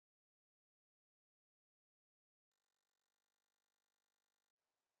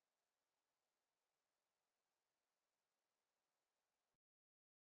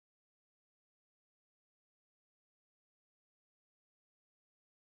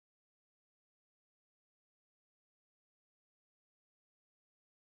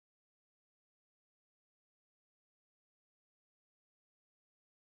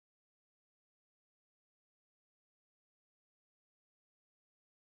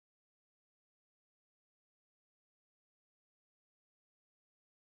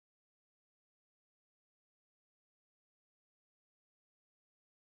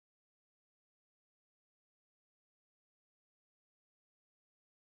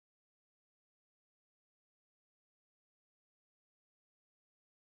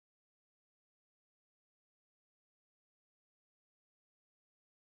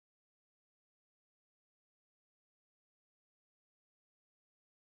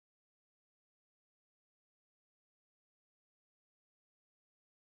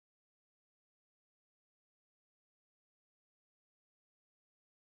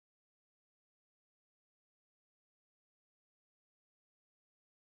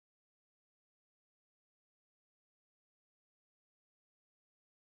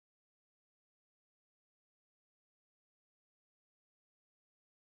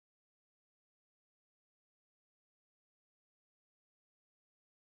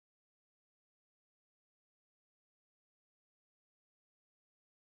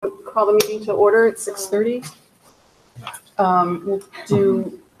call the meeting to order at 6:30. We'll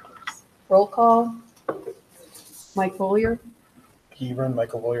do roll call. Mike Bollier. Hebron,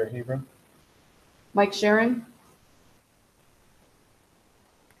 Michael Boyer, Hebron. Mike Sharon.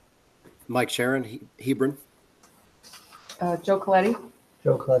 Mike Sharon, Hebron. Joe Coletti.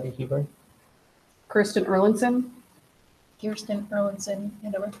 Joe Coletti, Hebron. Kirsten Erlinson. Kirsten Erlinson,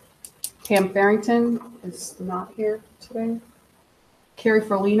 Andover. Pam Farrington is not here today. Carrie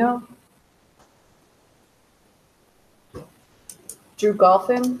Ferlino. Drew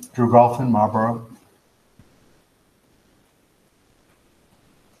Golphin. Drew Golphin, Marlboro.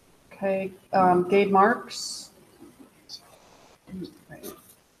 Okay, Gabe Marks. Amy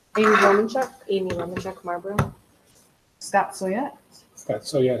Romanchuk. Amy Romanchuk, Marlboro. Scott Soyette. Scott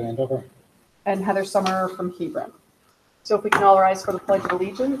Soyette, Andover. And Heather Summer from Hebron. So if we can all rise for the Pledge of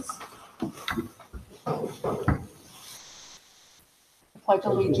Allegiance. I pledge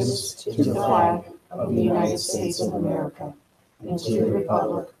allegiance to the flag of the United States of America and to the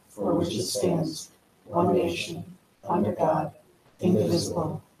republic for which it stands, one nation, under God,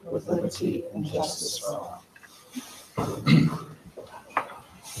 indivisible, with liberty and justice for all.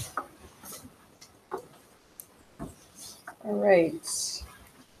 All right.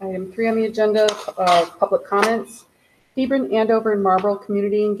 Item 3 on the agenda, public comments. Hebron, Andover, and Marlboro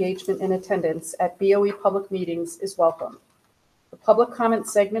community engagement and attendance at BOE public meetings is welcome. The public comment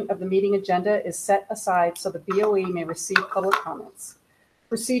segment of the meeting agenda is set aside so the BOE may receive public comments.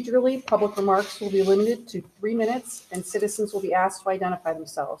 Procedurally, public remarks will be limited to 3 minutes and citizens will be asked to identify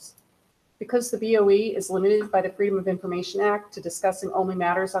themselves. Because the BOE is limited by the Freedom of Information Act to discussing only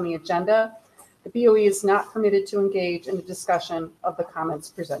matters on the agenda, the BOE is not permitted to engage in the discussion of the comments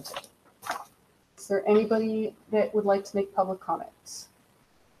presented. Is there anybody that would like to make public comments?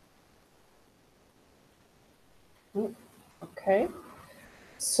 Okay.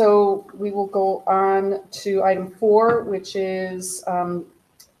 So we will go on to item 4, which is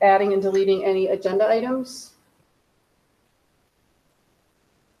adding and deleting any agenda items.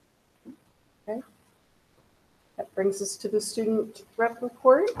 Okay. That brings us to the student rep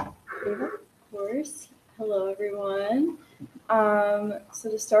report. Ava? Of course. Hello, everyone. So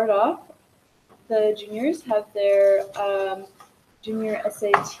to start off, the juniors have their junior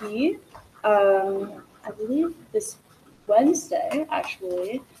SAT, I believe this Wednesday,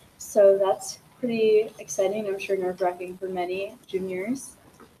 actually. So that's pretty exciting. I'm sure nerve-wracking for many juniors.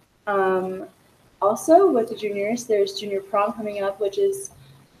 Also, with the juniors, there's junior prom coming up, which is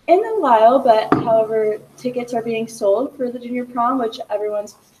in a while, but however, tickets are being sold for the junior prom, which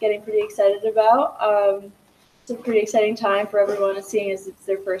everyone's getting pretty excited about. It's a pretty exciting time for everyone, seeing as it's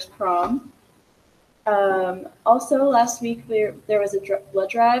their first prom. Also, last week there was a blood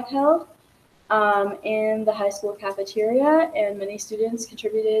drive held in the high school cafeteria, and many students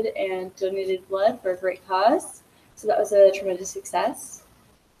contributed and donated blood for a great cause. So that was a tremendous success.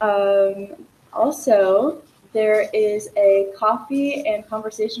 Also, there is a coffee and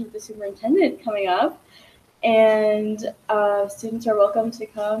conversation with the superintendent coming up, and students are welcome to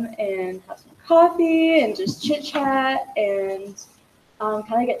come and have some coffee and just chit chat and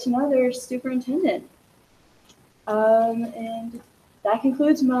kind of get to know their superintendent. And that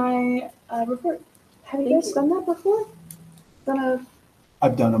concludes my report. Have you guys done that before?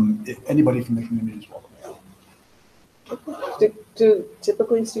 I've done them. Anybody from the community is welcome. Do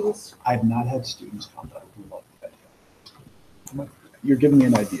typically students? I've not had students come, but I would love that. You're giving me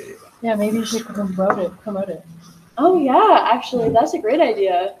an idea, Eva. Yeah, maybe you should promote it. Oh yeah, actually, that's a great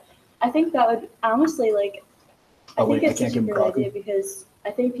idea. I think that would honestly, like, I think it's such a great idea because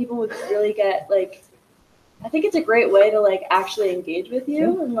I think people would really get, like, I think it's a great way to, like, actually engage with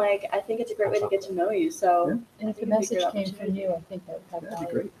you, and, like, I think it's a great way to get to know you. So, and if the message came from you, I think that would have That'd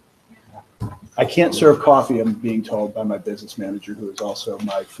be great. I can't serve coffee, I'm being told by my business manager, who is also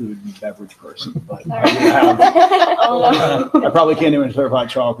my food and beverage person. But I probably can't even serve hot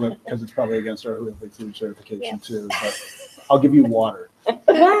chocolate because it's probably against our food certification too. But I'll give you water. Wow.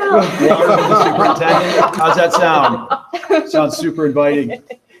 Water to the superintendent. How's that sound? Sounds super inviting.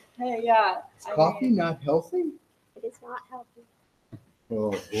 Hey, yeah. Is coffee not healthy? It is not healthy.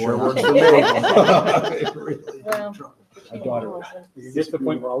 Oh, Sure boy. works for me. It really Well, My daughter. You get to the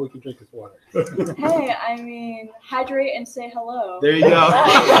point where all we can drink is water. Hey, I mean, hydrate and say hello. There you go.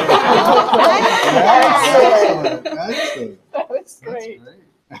 Excellent. Excellent. That was That's great.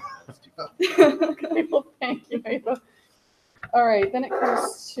 great. Well, thank you, Ava. All right, then it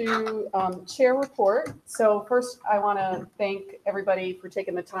comes to chair report. So first, I want to thank everybody for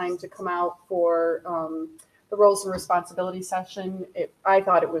taking the time to come out for the roles and responsibility session. I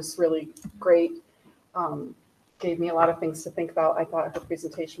thought it was really great. gave me a lot of things to think about. I thought her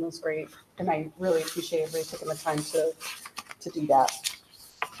presentation was great, and I really appreciate everybody taking the time to do that.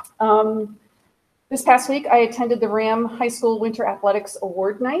 This past week, I attended the RHAM High School Winter Athletics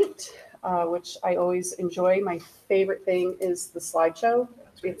Award Night, which I always enjoy. My favorite thing is the slideshow.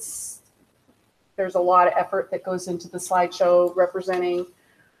 There's a lot of effort that goes into the slideshow representing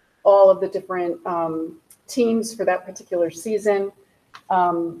all of the different teams for that particular season.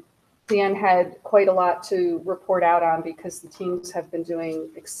 Dan had quite a lot to report out on because the teams have been doing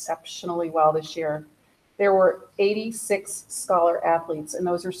exceptionally well this year. There were 86 scholar athletes, and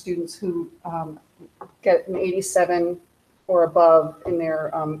those are students who get an 87 or above in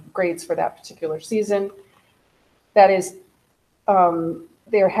their grades for that particular season. That is,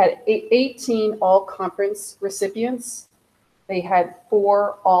 they had 18 all-conference recipients. They had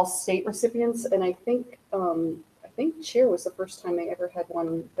 4 all-state recipients, and I think cheer was the first time they ever had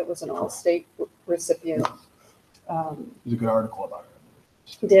one that was an all-state recipient. There's a good article about it.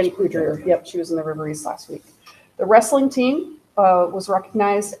 Dan Kudrer, yep, she was in the River East last week. The wrestling team was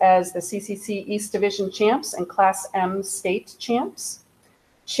recognized as the CCC East Division champs and Class M state champs.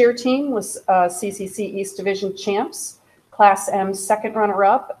 Cheer team was CCC East Division champs, Class M second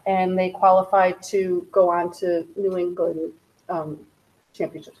runner-up, and they qualified to go on to New England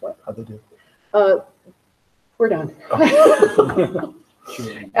championships. What? How'd they do? We're done.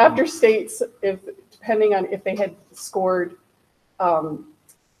 Sure. After states, depending on if they had scored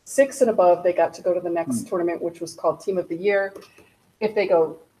 6 and above, they got to go to the next tournament, which was called Team of the Year. If they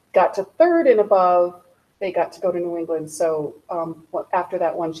got to 3rd and above, they got to go to New England. So after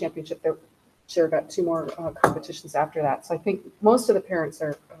that one championship, their cheer got 2 more competitions after that. So I think most of the parents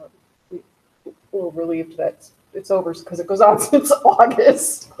are a little relieved that it's over because it goes on since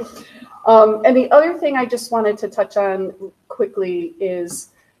August. And the other thing I just wanted to touch on quickly is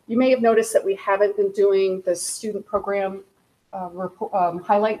you may have noticed that we haven't been doing the student program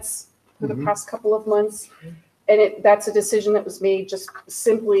highlights for the past couple of months. And that's a decision that was made just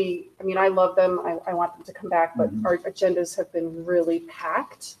simply, I mean, I love them. I want them to come back, but our agendas have been really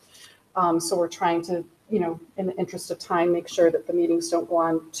packed. So we're trying to, in the interest of time, make sure that the meetings don't go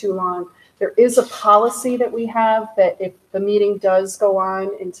on too long. There is a policy that we have that if the meeting does go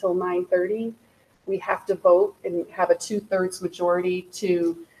on until 9:30, we have to vote and have a 2/3 majority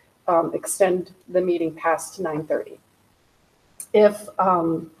to extend the meeting past 9:30. If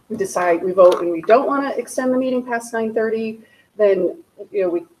we decide we vote and we don't want to extend the meeting past 9:30, then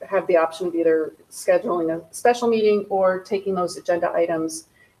we have the option of either scheduling a special meeting or taking those agenda items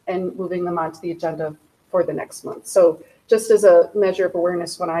and moving them onto the agenda for the next month. So just as a measure of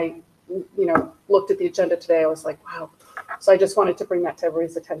awareness, when I looked at the agenda today, I was like, wow. So I just wanted to bring that to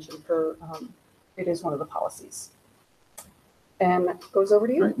everybody's attention for, it is one of the policies. And that goes over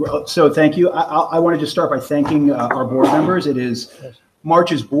to you. Right. Well, so thank you. I want to just start by thanking our board members. It is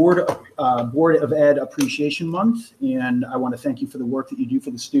March's Board of Ed Appreciation Month, and I want to thank you for the work that you do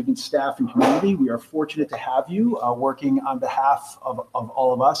for the students, staff, and community. We are fortunate to have you working on behalf of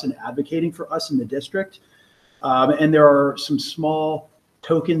all of us and advocating for us in the district. And there are some small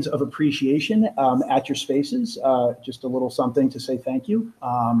tokens of appreciation at your spaces. Just a little something to say thank you.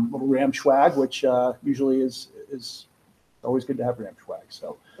 Little RHAM swag, which usually is always good to have RHAM swag.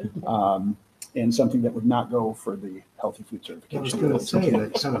 So, and something that would not go for the healthy food certification. I was going to say,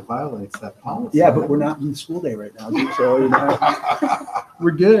 that kind of violates that policy. Yeah, but we're not in the school day right now, so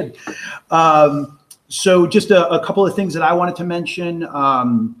we're good. So just a couple of things that I wanted to mention.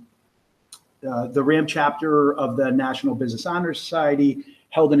 The RHAM chapter of the National Business Honor Society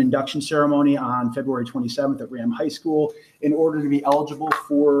held an induction ceremony on February 27th at RHAM High School. In order to be eligible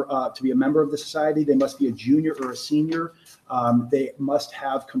to be a member of the society, they must be a junior or a senior. They must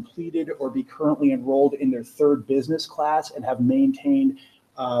have completed or be currently enrolled in their 3rd business class and have maintained,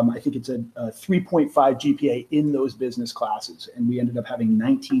 I think it's a 3.5 GPA in those business classes. And we ended up having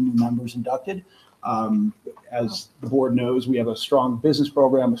 19 new members inducted. As the board knows, we have a strong business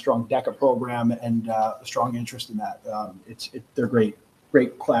program, a strong DECA program, and a strong interest in that. They're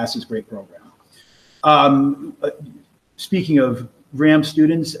great classes, great program. Speaking of RHAM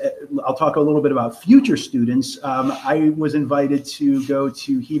students, I'll talk a little bit about future students. I was invited to go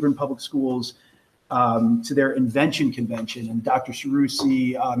to Hebron Public Schools to their invention convention, and Dr.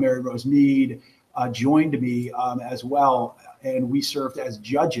 Sharusi, Mary Rose Mead joined me as well. And we served as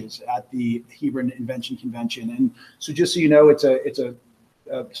judges at the Hebron Invention Convention. And so just so you know, it's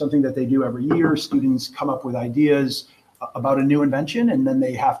something that they do every year. Students come up with ideas about a new invention, and then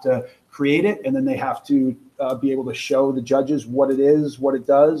they have to create it, and then they have to be able to show the judges what it is, what it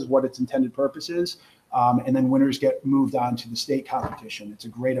does, what its intended purpose is. And then winners get moved on to the state competition. It's a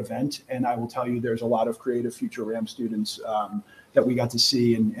great event. And I will tell you, there's a lot of creative future RAM students that we got to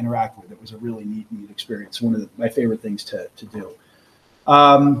see and interact with. It was a really neat experience. One of my favorite things to do.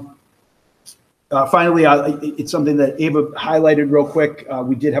 Finally, it's something that Ava highlighted real quick.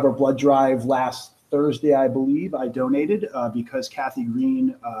 We did have our blood drive last Thursday, I believe. I donated because Kathy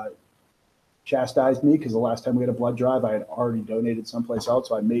Green chastised me because the last time we had a blood drive, I had already donated someplace else.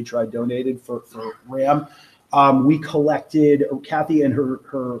 So I made sure I donated for RAM. We collected, Kathy and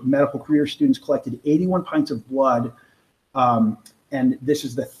her medical career students collected 81 pints of blood. And this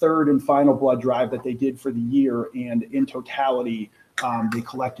is the third and final blood drive that they did for the year. And in totality, they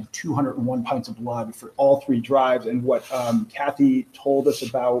collected 201 pints of blood for all 3 drives. And what Kathy told us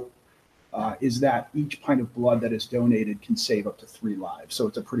about is that each pint of blood that is donated can save up to 3 lives. So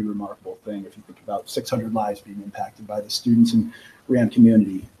it's a pretty remarkable thing if you think about 600 lives being impacted by the students and RAM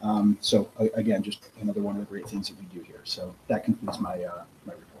community. So again, just another one of the great things that we do here. So that concludes my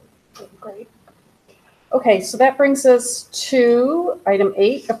report. Great. Okay, so that brings us to item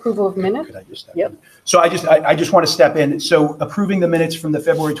 8, approval of minutes. Could I just step Yep. in? So I just want to step in. So approving the minutes from the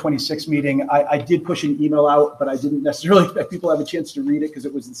February 26th meeting, I did push an email out, but I didn't necessarily expect people to have a chance to read it because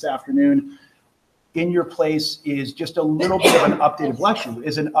it was this afternoon. In your place is just a little bit of an updated, bless you,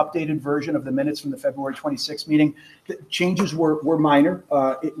 is an updated version of the minutes from the February 26th meeting. The changes were minor.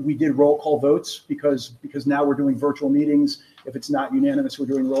 We did roll call votes because now we're doing virtual meetings. If it's not unanimous, we're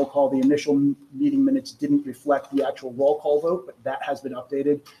doing roll call. The initial meeting minutes didn't reflect the actual roll call vote, but that has been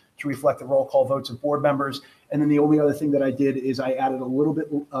updated to reflect the roll call votes of board members. And then the only other thing that I did is I added a little bit,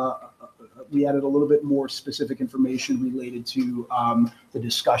 we added a little bit more specific information related to the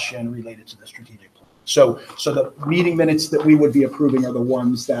discussion related to the strategic plan. So the meeting minutes that we would be approving are the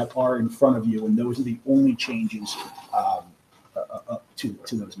ones that are in front of you, and those are the only changes to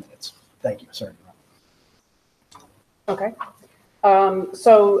those minutes. Thank you. Sorry. Okay.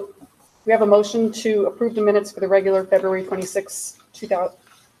 So we have a motion to approve the minutes for the regular February 26,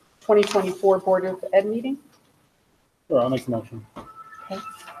 2024 Board of Ed meeting. Sure, I'll make the motion.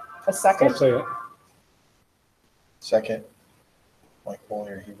 A second. I'll say it. Second, Mike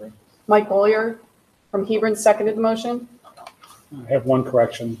Bollier, Hebron. Mike Bollier from Hebron seconded the motion. I have one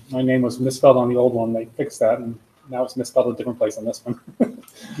correction. My name was misspelled on the old one. They fixed that, and now it's misspelled a different place on this one.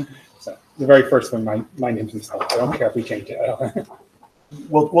 So the very first one, my name's misspelled. I don't care if we change it.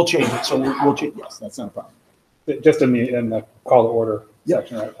 We'll change it. So we'll change. Yes, that's not a problem. Just in the call to order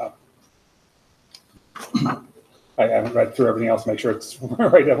section right up. I haven't read through everything else to make sure it's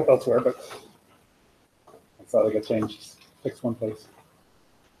right elsewhere, but I thought it got changed. Fix one place.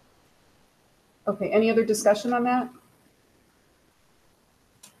 Okay, any other discussion on that?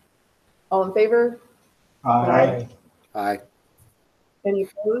 All in favor? Aye. Aye. Any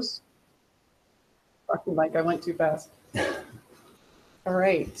opposed? Sorry, Mike, I went too fast. All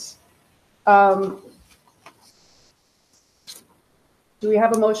right. Do we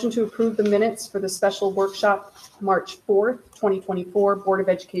have a motion to approve the minutes for the special workshop March 4th, 2024 Board of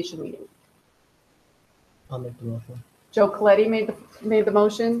Education meeting? I'll make the motion. Joe Coletti made the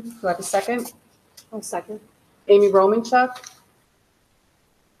motion. Do I have a second? I'll second. Amy Romanchuk.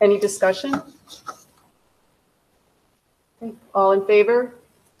 Any discussion? Okay. All in favor?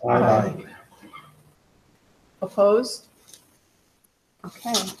 Aye. Opposed?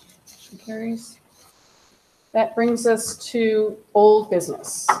 Okay, motion carries. That brings us to old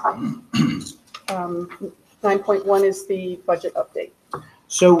business. 9.1 is the budget update.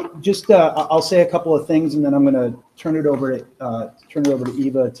 So just I'll say a couple of things, and then I'm going to turn it over to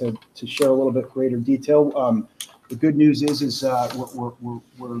Eva to share a little bit greater detail. The good news is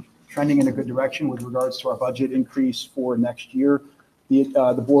we're trending in a good direction with regards to our budget increase for next year.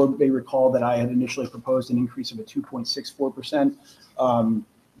 The board may recall that I had initially proposed an increase of a 2.64%.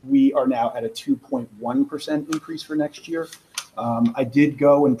 We are now at a 2.1% increase for next year. I did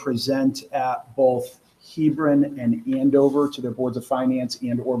go and present at both Hebron and Andover to their boards of finance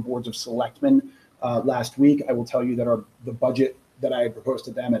and/or boards of selectmen last week. I will tell you that the budget that I had proposed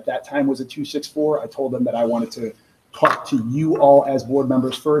to them at that time was a 2.64. I told them that I wanted to talk to you all as board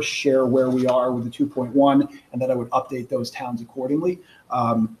members first, share where we are with the 2.1, and that I would update those towns accordingly.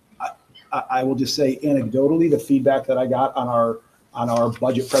 I will just say anecdotally, the feedback that I got on our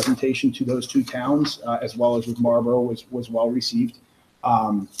budget presentation to those 2 towns, as well as with Marlboro, was well received.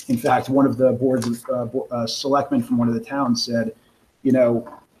 In fact, one of the boards of selectmen from one of the towns said, you know,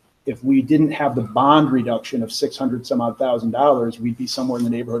 if we didn't have the bond reduction of 600 some odd $1,000, we'd be somewhere in the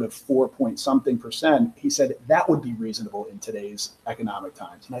neighborhood of 4-point-something%. He said that would be reasonable in today's economic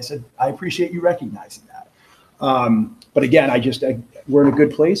times. And I said, I appreciate you recognizing that. But again, we're in a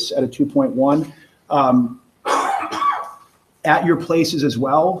good place at a 2.1. At your places as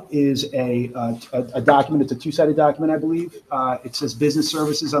well is a document. It's a two-sided document, I believe. It says business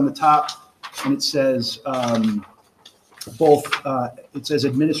services on the top, and it says it says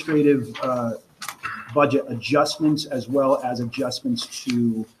administrative budget adjustments as well as adjustments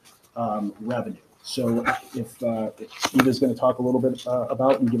to revenue. So if Steve is going to talk a little bit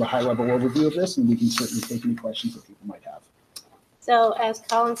about and give a high-level overview of this, and we can certainly take any questions that people might have. So as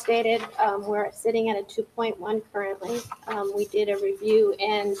Colin stated, we're sitting at a 2.1 currently. We did a review,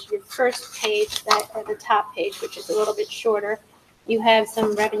 and your first page, that at the top page, which is a little bit shorter, you have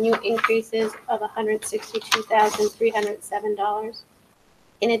some revenue increases of $162,307.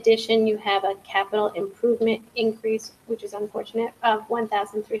 In addition, you have a capital improvement increase, which is unfortunate, of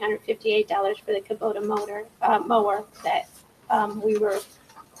 $1,358 for the Kubota mower that we were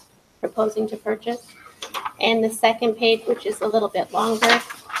proposing to purchase. And the second page, which is a little bit longer,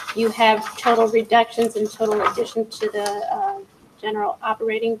 you have total reductions and total addition to the general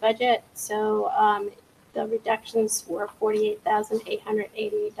operating budget. So the reductions were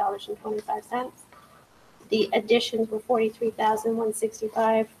 $48,888.25. The additions were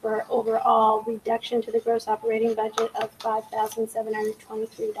 $43,165 for overall reduction to the gross operating budget of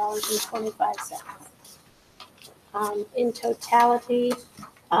 $5,723.25. In totality,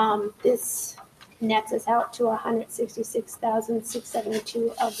 this nets us out to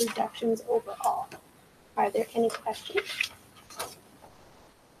 $166,672 of reductions overall. Are there any questions?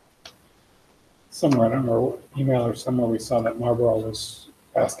 Somewhere, I don't know, email or somewhere we saw that Marlboro was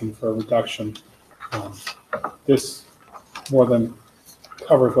asking for a reduction. This more than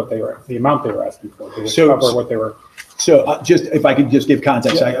covers what they were, the amount they were asking for. Did it cover what they were? So just if I could just give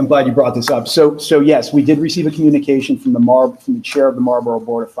context, I'm glad you brought this up. So yes, we did receive a communication from the chair of the Marlboro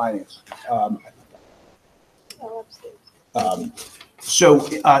Board of Finance.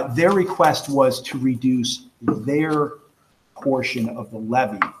 Their request was to reduce their portion of the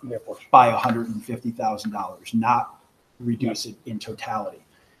levy by $150,000, not reduce it in totality.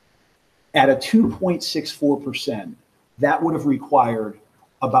 At a 2.64%, that would have required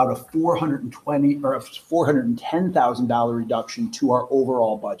about a $420,000 or a $410,000 reduction to our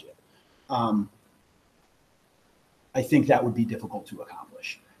overall budget. I think that would be difficult to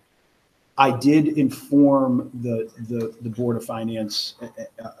accomplish. I did inform the Board of Finance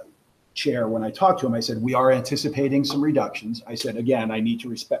chair when I talked to him. I said, we are anticipating some reductions. I said, again, I need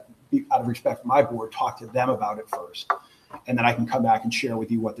to out of respect for my board, talk to them about it first. And then I can come back and share with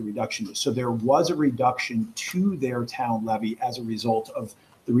you what the reduction is. So there was a reduction to their town levy as a result of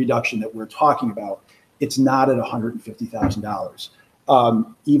the reduction that we're talking about. It's not at $150,000.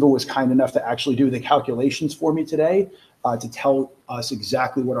 Eva was kind enough to actually do the calculations for me today to tell us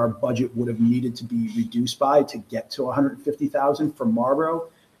exactly what our budget would have needed to be reduced by to get to $150,000 from Marlboro.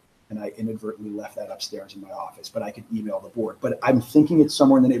 And I inadvertently left that upstairs in my office, but I could email the board. But I'm thinking it's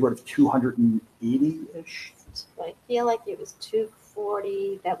somewhere in the neighborhood of 280-ish. I feel like it was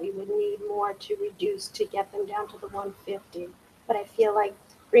 240 that we would need more to reduce to get them down to the 150. But I feel like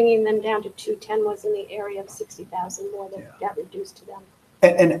bringing them down to 210 was in the area of 60,000 more that got reduced to them.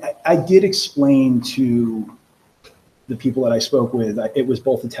 And I did explain to the people that I spoke with, it was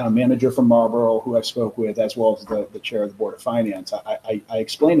both the town manager from Marlboro who I spoke with, as well as the chair of the Board of Finance. I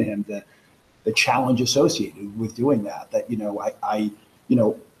explained to him the challenge associated with doing that,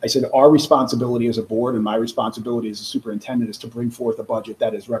 I said, our responsibility as a board and my responsibility as a superintendent is to bring forth a budget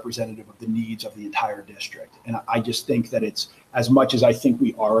that is representative of the needs of the entire district. And I just think that it's, as much as I think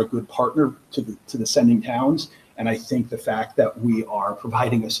we are a good partner to the sending towns, and I think the fact that we are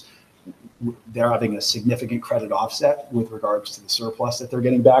providing us, they're having a significant credit offset with regards to the surplus that they're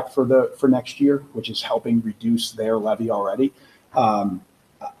getting back for next year, which is helping reduce their levy already. What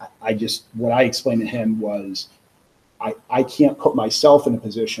I explained to him was, I can't put myself in a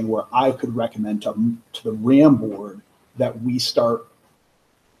position where I could recommend to the RHAM board that we start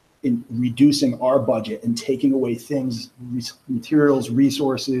in reducing our budget and taking away things, materials,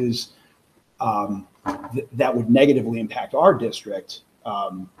 resources that would negatively impact our district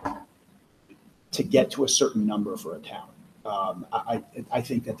to get to a certain number for a town. I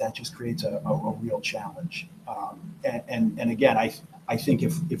think that just creates a real challenge. And again, I think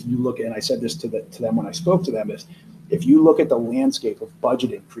if you look at, and I said this to them when I spoke to them, is if you look at the landscape of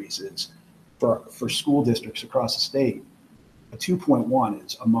budget increases for school districts across the state, a 2.1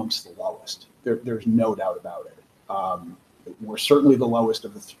 is amongst the lowest. There's no doubt about it. We're certainly the lowest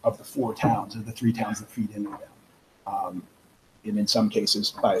of the four towns, or the three towns that feed into them, and in some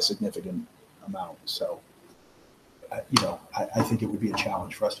cases by a significant amount. So, I think it would be a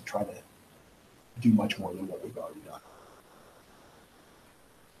challenge for us to try to do much more than what we've already done.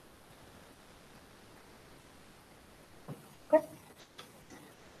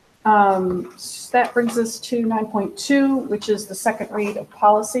 That brings us to 9.2, which is the second read of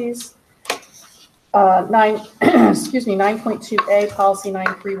policies. 9.2A, policy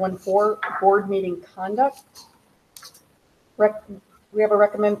 9314, board meeting conduct. We have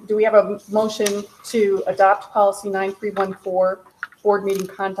do we have a motion to adopt policy 9314, board meeting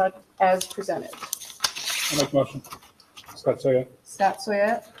conduct as presented? I'll make a motion. Scott Soya. Scott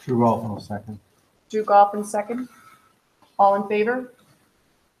Soya, Drew Golfin will second. Drew Golfin second. All in favor?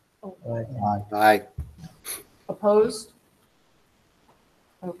 Aye. Aye. Opposed?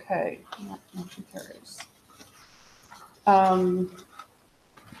 Okay, motion carries. The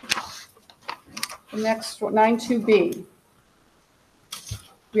next, 92B.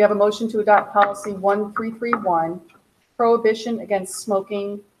 We have a motion to adopt policy 1331, prohibition against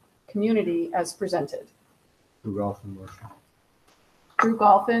smoking community as presented. Drew Golfin motion. Drew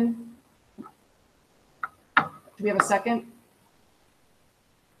Golfin. Do we have a second?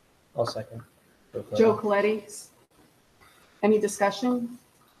 I'll second. Joe Coletti. Any discussion?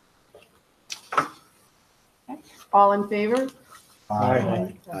 Okay. All in favor?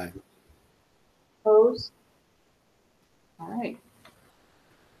 Aye. Aye. Opposed? All right.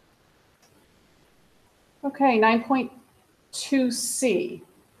 Okay, 9.2C.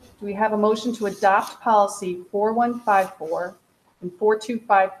 Do we have a motion to adopt policy 4154 and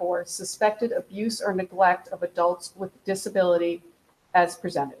 4254, suspected abuse or neglect of adults with disability as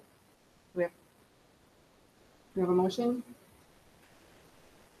presented? Do we have a motion?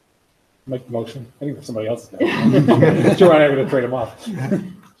 Make the motion. I think there's somebody else there. Joe and I are going to trade them off.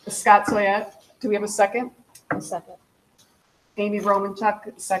 Scott Soyette. Do we have a second? A second. Amy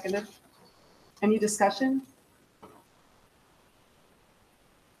Romanchuk seconded. Any discussion?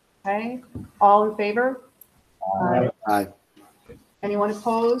 Okay, all in favor? Aye. Aye. Anyone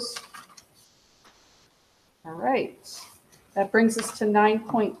opposed? All right, that brings us to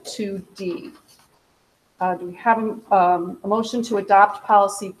 9.2D. Do we have a motion to adopt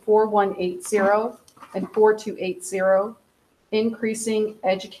policy 4180 and 4280, increasing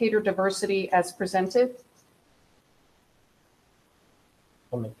educator diversity as presented?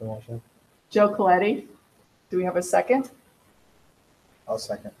 I'll make the motion. Joe Coletti. Do we have a second? I'll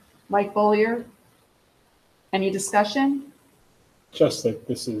second. Mike Bollier. Any discussion? Just that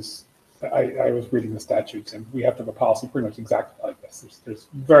this is, I was reading the statutes and we have to have a policy pretty much exactly like this. There's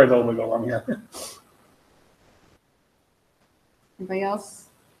very little wiggle room here. Anybody else?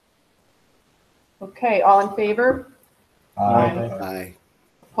 Okay, all in favor? Aye.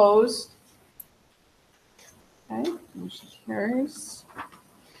 Opposed? Okay, motion carries.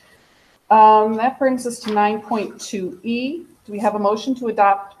 That brings us to 9.2E. Do we have a motion to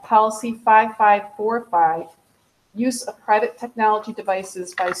adopt policy 5545, use of private technology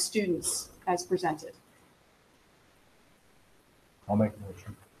devices by students as presented? I'll make the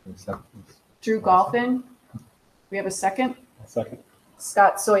motion. Acceptance. Drew Golfin. We have a second. I'll second.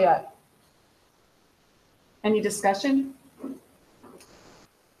 Scott Soyette. Any discussion?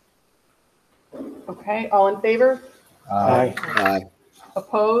 Okay, all in favor? Aye. Aye.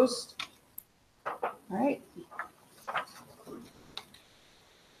 Opposed? All right.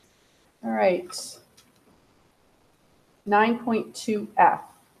 All right. 9.2F.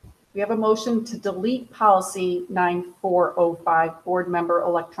 We have a motion to delete policy 9405, board member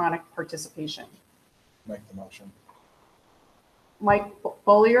electronic participation. Make the motion. Mike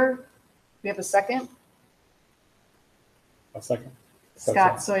Bollier, we have a second. I'll second.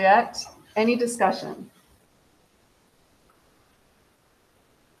 Scott Soyette, any discussion?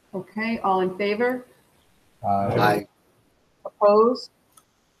 Okay, all in favor? Aye. Opposed?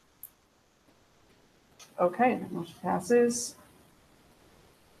 Okay, that motion passes.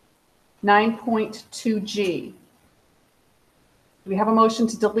 9.2G. Do we have a motion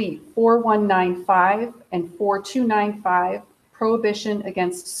to delete 4195 and 4295, prohibition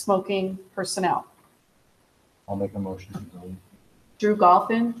against smoking personnel? I'll make a motion to delete. Drew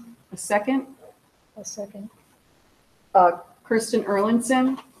Golfin, a second. A second. Kristen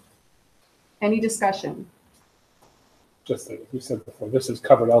Erlinson. Any discussion? Just that we said before, this is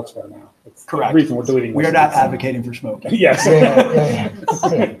covered elsewhere now. It's Correct. The reason we're deleting We this are not is- advocating for smoking. Yes.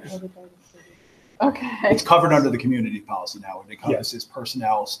 Okay. It's covered under the community policy now. It encompasses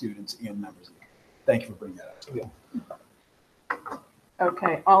personnel, students, and members of the. Thank you for bringing that up.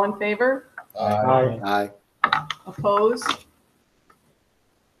 Okay, all in favor? Aye. Aye. Opposed?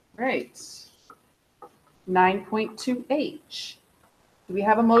 Great. 9.2H. Do we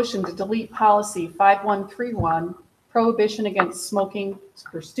have a motion to delete policy 5131, prohibition against smoking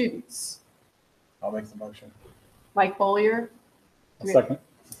for students? I'll make the motion. Mike Bollier, I'll second.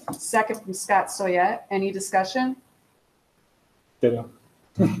 second from Scott Soyette. Any discussion? Ditto.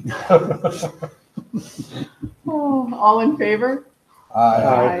 Oh, all in favor? Aye.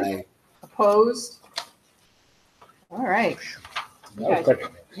 Aye. Opposed? All right. You That was guys,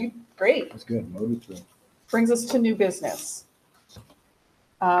 quick. great. That's good. Motor through. Brings us to new business.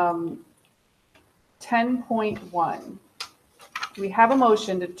 10.1. We have a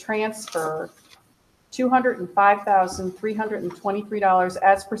motion to transfer $205,323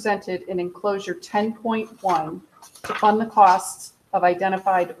 as presented in enclosure 10.1 to fund the costs of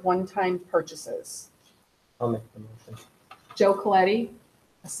identified one-time purchases. I'll make the motion. Joe Coletti,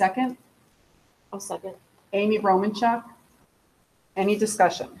 a second. I'll second. Amy Romanchuk. Any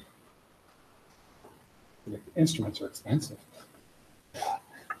discussion? The instruments are expensive.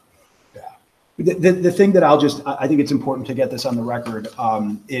 The thing that I think it's important to get this on the record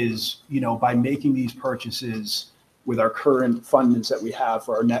is, by making these purchases with our current funds that we have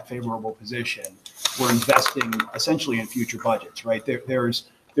for our net favorable position, we're investing essentially in future budgets, right? There's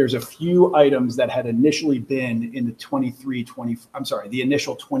a few items that had initially been in the the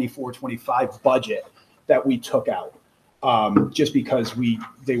initial 24-25 budget that we took out. Just because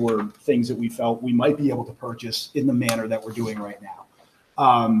they were things that we felt we might be able to purchase in the manner that we're doing right now.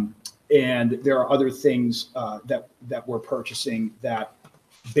 And there are other things that we're purchasing that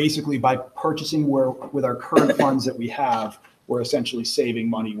basically by purchasing with our current funds that we have, we're essentially saving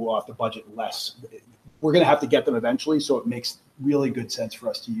money. We'll have to budget less. We're going to have to get them eventually, so it makes really good sense for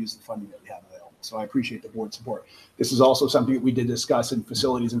us to use the funding that we have available. So I appreciate the board's support. This is also something that we did discuss in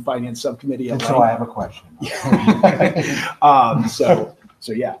Facilities and Finance Subcommittee. And so I have a question. So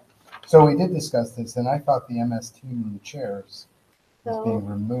yeah. So we did discuss this, and I thought the MS team chairs was So, being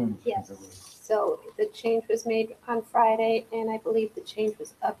removed. yes. completely. So the change was made on Friday, and I believe the change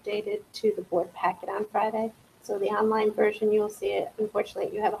was updated to the board packet on Friday. So the online version, you'll see it.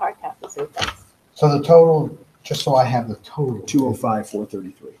 Unfortunately, you have a hard copy, so that's So the total, just so I have the total.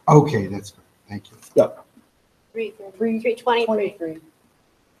 205,433. Okay, that's good. Thank you. Yep. 323. 23.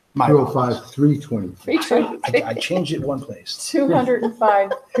 My apologies. 205,320. I changed it one place.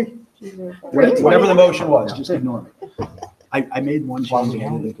 205. Whatever the motion was, just ignore me. I made one Well, change. we I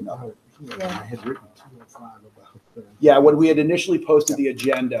had didn't it. think about it. I had written 205 about. Yeah, when we had initially posted the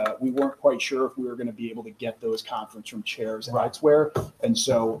agenda, we weren't quite sure if we were going to be able to get those conference room chairs elsewhere. And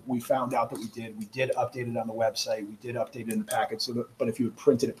so we found out that we did. We did update it on the website. We did update it in the packet. But if you had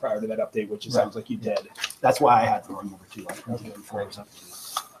printed it prior to that update, which it sounds like you did, that's why I had the wrong number too. I printed it before it was updated.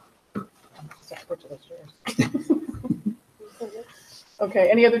 Okay,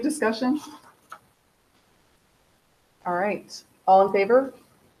 any other discussion? All right, all in favor?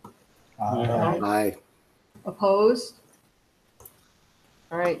 Aye. Opposed?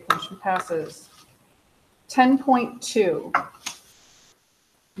 All right, motion passes. 10.2.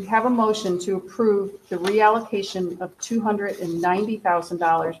 We have a motion to approve the reallocation of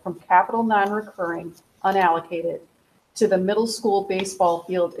 $290,000 from capital non-recurring unallocated to the middle school baseball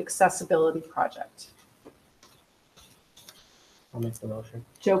field accessibility project. I'll make the motion.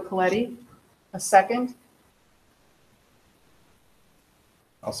 Joe Coletti, a second.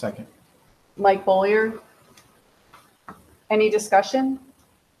 I'll second. Mike Bollier. Any discussion?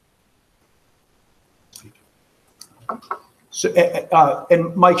 So,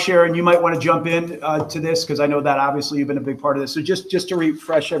 and Mike Sharon, you might want to jump in to this because I know that obviously you've been a big part of this. So just to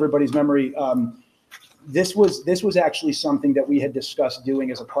refresh everybody's memory, this was actually something that we had discussed doing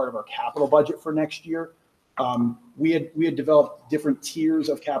as a part of our capital budget for next year. We had developed different tiers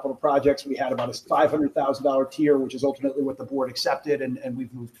of capital projects. We had about a $500,000 tier, which is ultimately what the board accepted and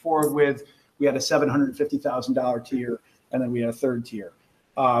we've moved forward with. We had a $750,000 tier, and then we had a third tier.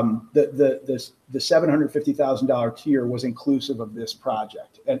 The $750,000 tier was inclusive of this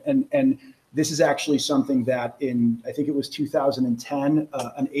project. And this is actually something that in, I think it was 2010,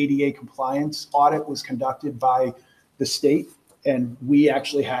 an ADA compliance audit was conducted by the state. And we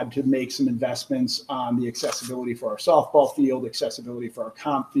actually had to make some investments on the accessibility for our softball field, accessibility for our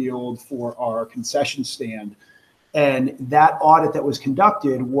comp field, for our concession stand. And that audit that was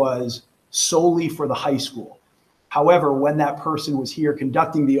conducted was solely for the high school. However, when that person was here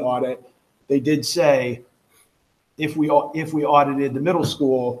conducting the audit, they did say, if we audited the middle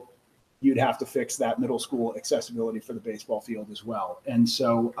school, you'd have to fix that middle school accessibility for the baseball field as well. And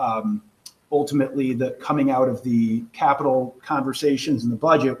so ultimately, the coming out of the capital conversations and the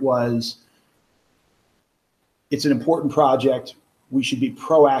budget was, it's an important project. We should be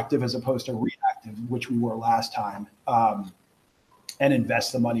proactive as opposed to reactive, which we were last time, and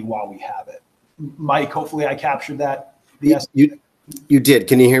invest the money while we have it. Mike, hopefully I captured that. You did.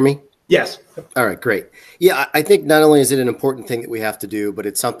 Can you hear me? Yes. All right, great. Yeah, I think not only is it an important thing that we have to do, but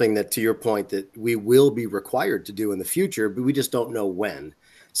it's something that, to your point, that we will be required to do in the future, but we just don't know when.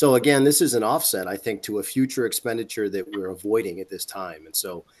 So again, this is an offset, I think, to a future expenditure that we're avoiding at this time. And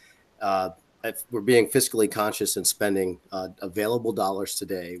so we're being fiscally conscious and spending available dollars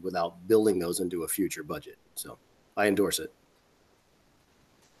today without building those into a future budget. So I endorse it.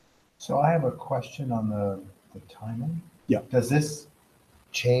 So I have a question on the timing. Yeah. Does this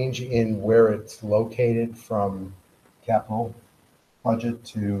change in where it's located from capital budget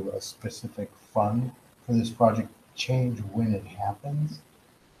to a specific fund for this project change when it happens?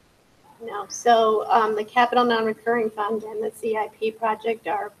 No, so the capital non-recurring fund and the CIP project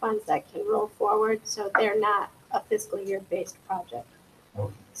are funds that can roll forward, so they're not a fiscal year-based project.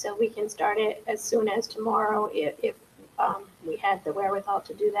 Okay. So we can start it as soon as tomorrow if we had the wherewithal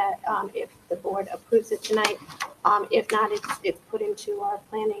to do that, if the board approves it tonight. If not, it's put into our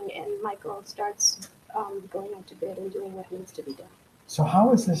planning and Michael starts going out to bid and doing what needs to be done. So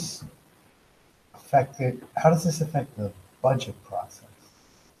how is this affected? How does this affect the budget process?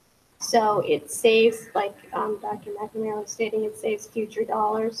 So it saves, like Dr. McNamara was stating, it saves future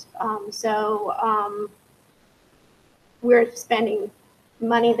dollars. We're spending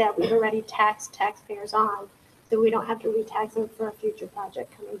money that we've already taxed taxpayers on, so we don't have to re-tax them for a future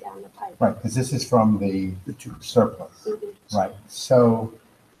project coming down the pipe. Right, because this is from the surplus. Mm-hmm. Right. So,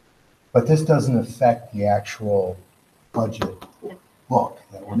 but this doesn't affect the actual budget No. book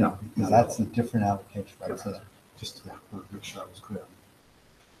that we're No. because that's a different allocation, right? So just to make sure I was clear.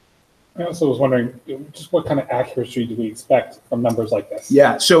 I also was wondering, just what kind of accuracy do we expect from numbers like this?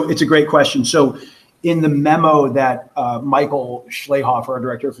 Yeah, so it's a great question. So in the memo that Michael Schlehoff, our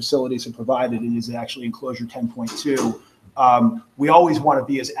Director of Facilities, had provided, it is actually enclosure 10.2. We always want to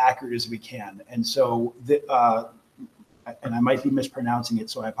be as accurate as we can. And so, and I might be mispronouncing it,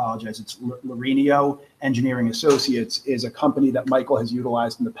 so I apologize. It's Larinio Engineering Associates is a company that Michael has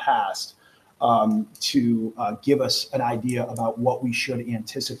utilized in the past to give us an idea about what we should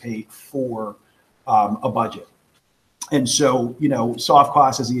anticipate for a budget. And so, soft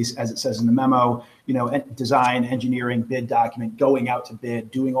costs, as it says in the memo, design, engineering, bid document, going out to bid,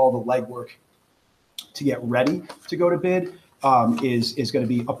 doing all the legwork to get ready to go to bid is going to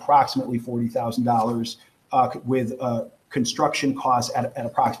be approximately $40,000 with construction costs at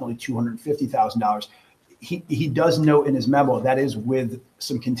approximately $250,000. He does note in his memo that is with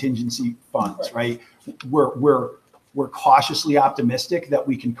some contingency funds, right? We're cautiously optimistic that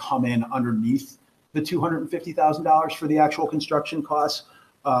we can come in underneath the $250,000 for the actual construction costs.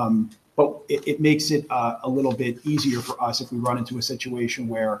 But it makes it a little bit easier for us if we run into a situation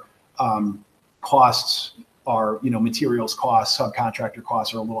where costs are, materials costs, subcontractor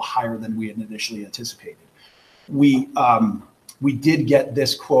costs are a little higher than we had initially anticipated. We did get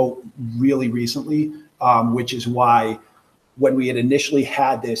this quote really recently, which is why when we had initially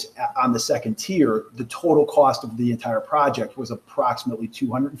had this on the second tier, the total cost of the entire project was approximately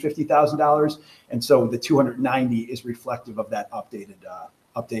 $250,000. And so the 290 is reflective of that updated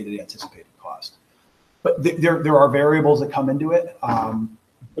anticipated cost. But there are variables that come into it.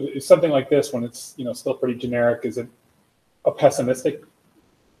 But it's something like this, when it's still pretty generic, is it a pessimistic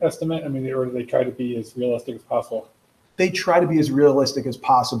estimate? I mean, or do they try to be as realistic as possible? They try to be as realistic as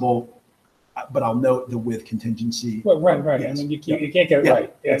possible, but I'll note the with contingency. Well, right. Yes. I mean, you can't get it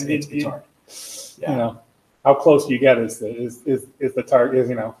right. It's hard. Yeah. How close you get is the target,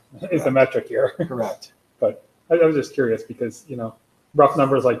 is the metric here. Correct. But I was just curious because, rough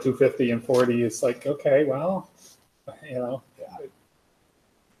numbers like 250 and 40 is like, okay, well, Yeah.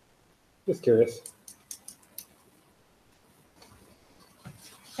 Just curious.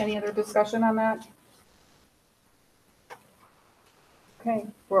 Any other discussion on that? Okay,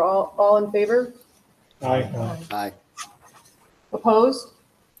 we're all in favor? Aye. Opposed?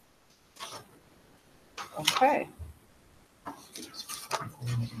 Okay.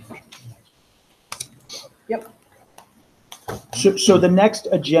 Yep. So the next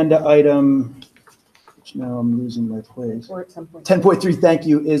agenda item, which now I'm losing my place. We're at 10.3. 10.3, thank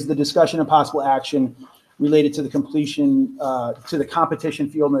you, is the discussion of possible action related to the completion, to the competition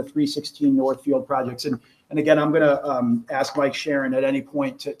field and the 316 North Field projects. And again, I'm going to ask Mike Sharon at any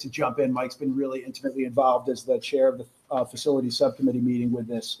point to jump in. Mike's been really intimately involved as the chair of the facility subcommittee meeting with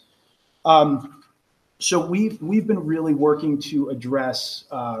this. So we've been really working to address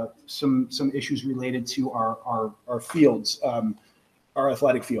some issues related to our fields, our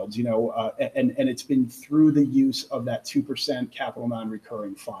athletic fields, and it's been through the use of that 2% capital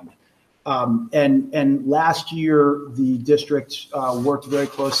non-recurring fund. And last year, the district worked very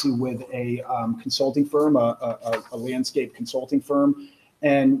closely with a consulting firm, a landscape consulting firm,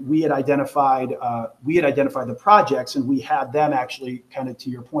 and we had identified the projects, and we had them actually, kind of to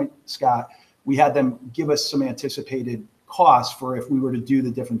your point, Scott, we had them give us some anticipated costs for if we were to do the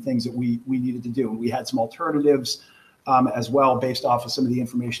different things that we needed to do. And we had some alternatives as well based off of some of the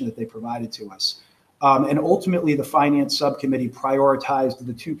information that they provided to us. And ultimately, the finance subcommittee prioritized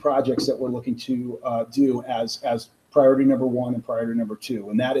the two projects that we're looking to do as priority number one and priority number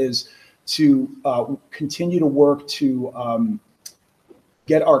two. And that is to continue to work to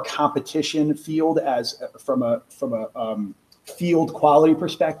get our competition field from a field quality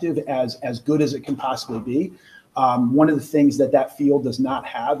perspective as good as it can possibly be. One of the things that field does not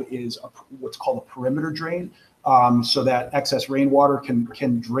have is what's called a perimeter drain, so that excess rainwater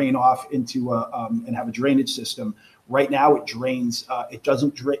can drain off into and have a drainage system. Right now, it drains. It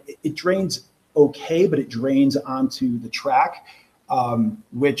doesn't drain. It drains okay, but it drains onto the track,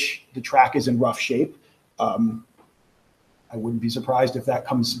 which the track is in rough shape. I wouldn't be surprised if that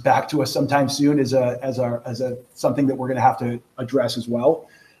comes back to us sometime soon as something that we're going to have to address as well.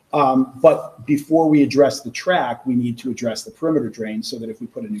 But before we address the track, we need to address the perimeter drain so that if we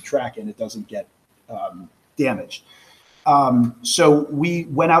put a new track in, it doesn't get damaged. So we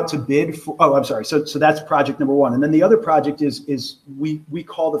went out to bid for, I'm sorry. So that's project number one. And then the other project is we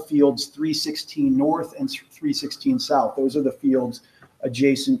call the fields 316 North and 316 South. Those are the fields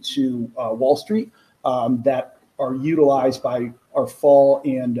adjacent to Wall Street that are utilized by our fall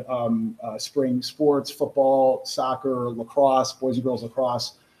and spring sports, football, soccer, lacrosse, boys and girls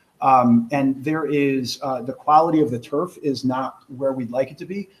lacrosse. And there is the quality of the turf is not where we'd like it to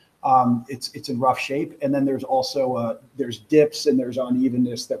be. It's in rough shape. And then there's also there's dips and there's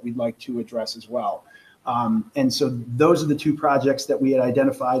unevenness that we'd like to address as well. And so those are the two projects that we had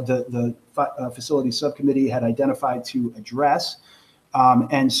identified, the facility subcommittee had identified to address.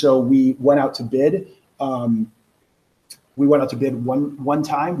 And so we went out to bid. We went out to bid one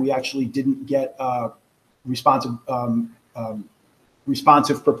time. We actually didn't get responsive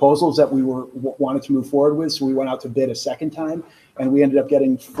proposals that we wanted to move forward with. So we went out to bid a second time, and we ended up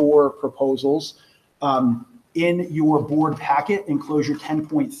getting 4 proposals. In your board packet, enclosure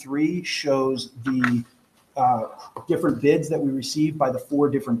 10.3 shows the different bids that we received by the 4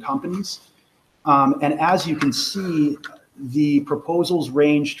 different companies. And as you can see, the proposals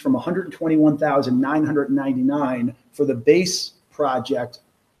ranged from $121,999 for the base project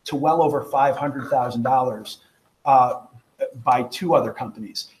to well over $500,000 by 2 other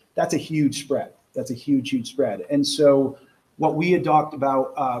companies. That's a huge spread. That's a huge spread. And so what we had talked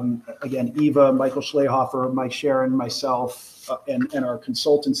about, again, Eva, Michael Schlehofer, Mike Sharon, myself, and our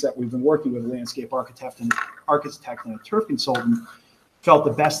consultants that we've been working with, a landscape architect and a turf consultant, felt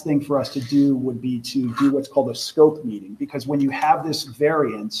the best thing for us to do would be to do what's called a scope meeting, because when you have this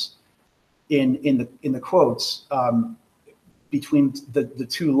variance in the quotes between the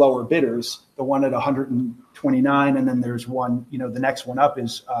 2 lower bidders, the one at 129, and then there's one, the next one up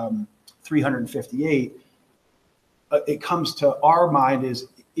is 358. It comes to our mind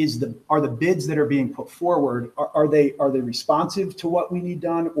are the bids that are being put forward, are they responsive to what we need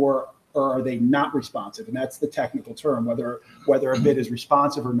done, or are they not responsive? And that's the technical term, whether a bid is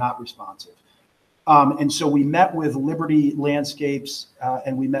responsive or not responsive. And so we met with Liberty Landscapes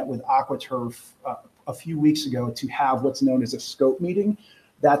and we met with AquaTurf a few weeks ago to have what's known as a scope meeting.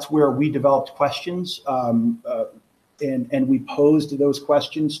 That's where we developed questions and we posed those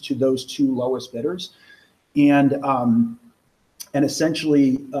questions to those 2 lowest bidders. And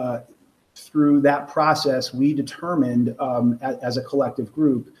essentially through that process, we determined as a collective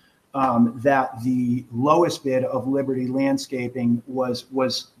group that the lowest bid of Liberty Landscaping was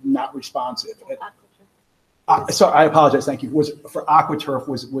not responsive. Sorry, I apologize. Thank you. For AquaTurf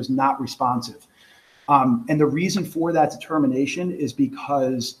was not responsive, and the reason for that determination is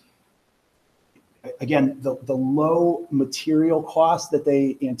because, again, the low material cost that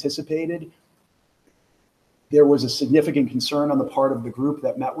they anticipated. There was a significant concern on the part of the group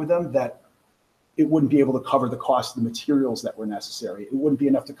that met with them that it wouldn't be able to cover the cost of the materials that were necessary. It wouldn't be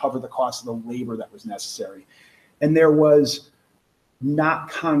enough to cover the cost of the labor that was necessary. And there was not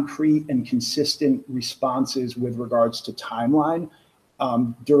concrete and consistent responses with regards to timeline.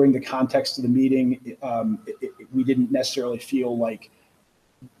 During the context of the meeting, we didn't necessarily feel like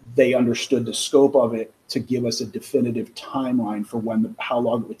they understood the scope of it to give us a definitive timeline for how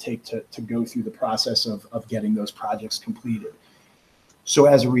long it would take to go through the process of getting those projects completed. So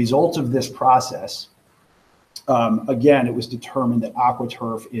as a result of this process, again, it was determined that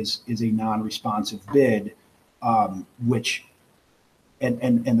AquaTurf is a non-responsive bid, which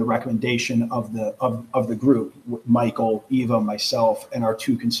and the recommendation of the group, Michael, Eva, myself, and our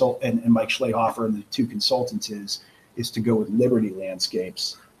 2 and Mike Schlehofer and the 2 consultants is is to go with Liberty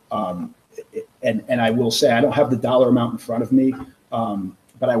Landscapes. And I will say, I don't have the dollar amount in front of me,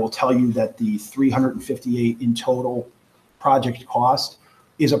 but I will tell you that the 358 in total project cost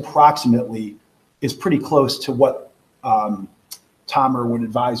is pretty close to what Tom Irwin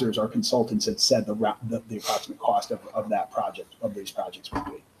Advisors, our consultants, had said the approximate cost of that project, of these projects would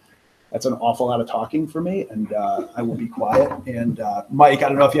be. That's an awful lot of talking for me, and I will be quiet. And Mike, I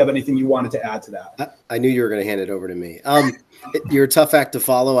don't know if you have anything you wanted to add to that. I knew you were going to hand it over to me. You're a tough act to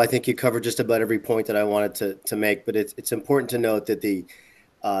follow. I think you covered just about every point that I wanted to make, but it's important to note that the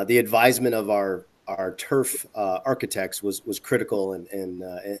advisement of our turf architects was critical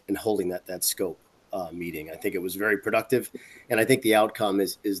in holding that scope meeting. I think it was very productive, and I think the outcome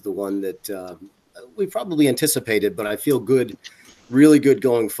is the one that we probably anticipated, but I feel good. Really good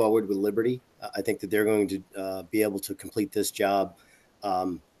going forward with Liberty. I think that they're going to be able to complete this job.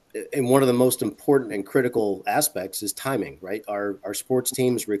 And one of the most important and critical aspects is timing, right? Our sports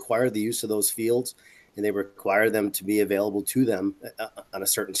teams require the use of those fields, and they require them to be available to them on a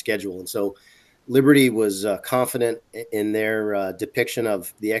certain schedule. And so Liberty was confident in their depiction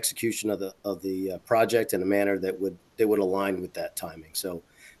of the execution of the project in a manner that would align with that timing. So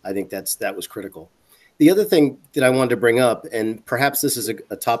I think that was critical. The other thing that I wanted to bring up, and perhaps this is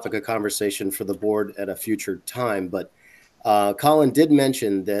a topic of conversation for the board at a future time, but Colin did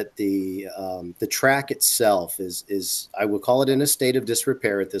mention that the track itself is I would call it in a state of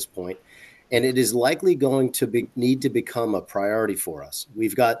disrepair at this point, and it is likely going to need to become a priority for us.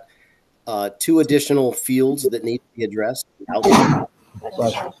 We've got 2 additional fields that need to be addressed: outfield,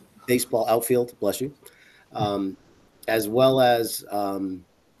 baseball outfield, bless you, as well as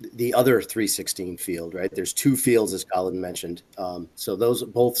the other 316 field, right? There's 2 fields, as Colin mentioned. So those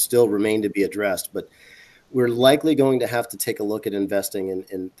both still remain to be addressed, but we're likely going to have to take a look at investing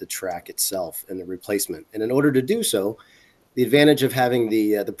in the track itself and the replacement. And in order to do so, the advantage of having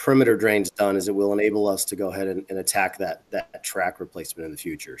the perimeter drains done is it will enable us to go ahead and attack that track replacement in the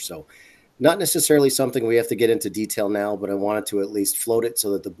future. So not necessarily something we have to get into detail now, but I wanted to at least float it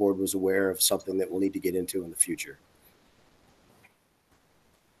so that the board was aware of something that we'll need to get into in the future.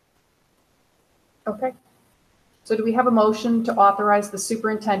 Okay. So do we have a motion to authorize the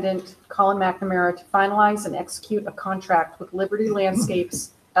superintendent, Colin McNamara, to finalize and execute a contract with Liberty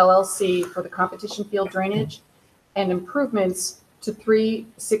Landscapes LLC for the competition field drainage and improvements to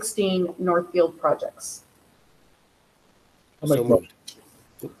 316 Northfield projects? I'll make So the motion.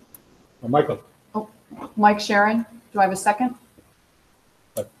 Michael. Oh, Mike Sharon, do I have a second?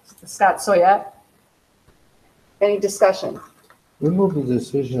 Second. Scott Soyette. Any discussion? When will the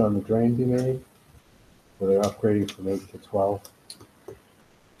decision on the drain be made? Where they're upgrading from 8 to 12?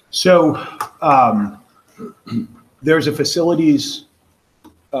 So there's a facilities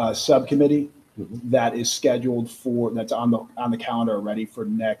subcommittee that is scheduled that's on the calendar already for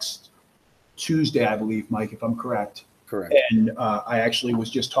next Tuesday, I believe, Mike, if I'm correct. Correct. And I actually was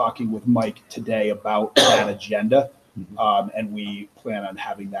just talking with Mike today about that agenda, and we plan on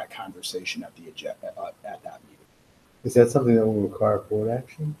having that conversation at that meeting. Is that something that will require board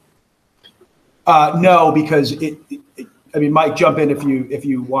action? No, because I mean, Mike, jump in if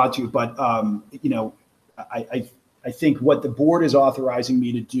you want to, but I think what the board is authorizing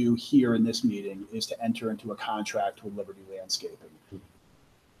me to do here in this meeting is to enter into a contract with Liberty Landscaping.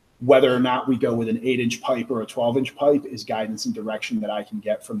 Whether or not we go with an 8-inch pipe or a 12-inch pipe is guidance and direction that I can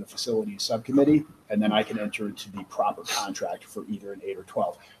get from the facilities subcommittee, and then I can enter into the proper contract for either an 8 or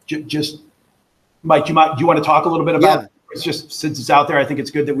 12. Just Mike, do you want to talk a little bit about? Yeah. It's just, since it's out there, I think it's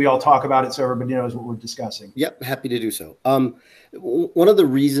good that we all talk about it so everybody knows what we're discussing. Yep, happy to do so. One of the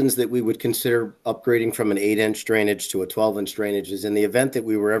reasons that we would consider upgrading from an 8-inch drainage to a 12-inch drainage is in the event that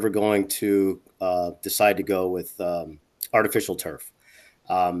we were ever going to decide to go with artificial turf.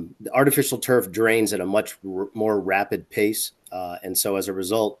 The artificial turf drains at a much more rapid pace, and so as a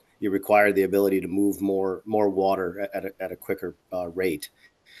result, you require the ability to move more water at a quicker rate.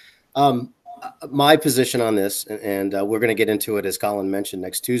 My position on this, and we're going to get into it as Colin mentioned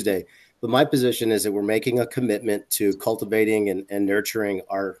next Tuesday, but my position is that we're making a commitment to cultivating and nurturing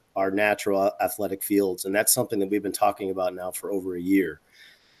our natural athletic fields, and that's something that we've been talking about now for over a year.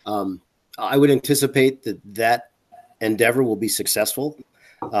 I would anticipate that endeavor will be successful,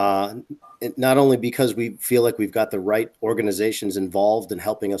 not only because we feel like we've got the right organizations involved in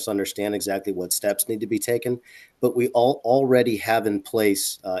helping us understand exactly what steps need to be taken, but we already have in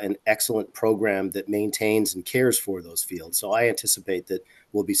place an excellent program that maintains and cares for those fields. So I anticipate that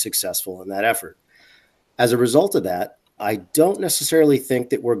we'll be successful in that effort. As a result of that, I don't necessarily think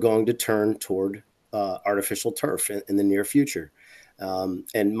that we're going to turn toward artificial turf in the near future.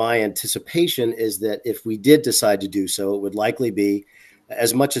 And my anticipation is that if we did decide to do so, it would likely be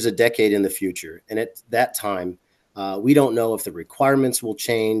as much as a decade in the future. And at that time, we don't know if the requirements will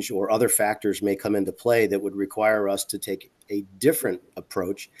change or other factors may come into play that would require us to take a different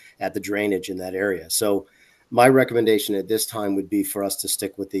approach at the drainage in that area. So my recommendation at this time would be for us to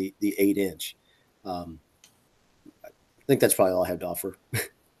stick with the 8-inch. I think that's probably all I have to offer.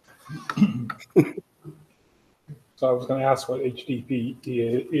 So I was going to ask what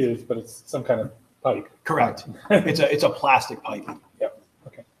HDPE is, but it's some kind of pipe. Correct. It's a plastic pipe. Yep.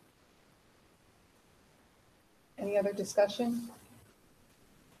 Okay. Any other discussion?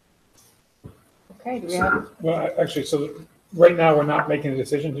 Okay, do we have, Well, actually, so right now we're not making a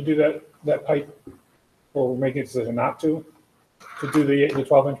decision to do that pipe, or we're making a decision not to do the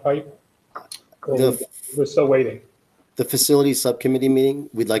 12-inch pipe? Or we're still waiting? The facility subcommittee meeting,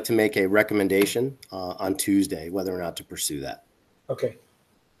 we'd like to make a recommendation on Tuesday, whether or not to pursue that. Okay.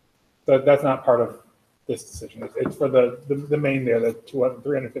 So that's not part of this decision. It's for the main there, the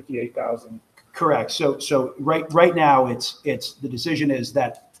 358,000. Correct. So right now, it's the decision is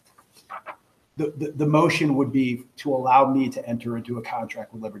that the motion would be to allow me to enter into a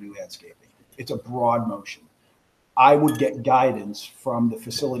contract with Liberty Landscaping. It's a broad motion. I would get guidance from the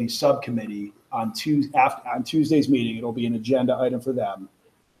facility subcommittee on Tuesday's meeting. It'll be an agenda item for them.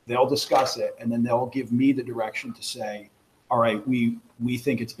 They'll discuss it, and then they'll give me the direction to say, all right, we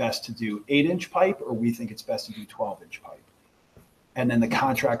think it's best to do 8-inch pipe, or we think it's best to do 12-inch pipe. And then the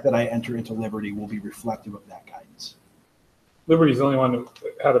contract that I enter into Liberty will be reflective of that guidance. Liberty's the only one who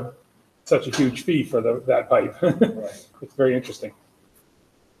had such a huge fee for that pipe. Right. It's very interesting.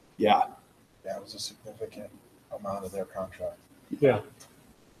 Yeah. That was a significant amount of their contract. Yeah.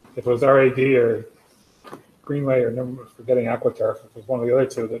 If it was RAD or Greenway, or I'm forgetting Aquaturf, if it was one of the other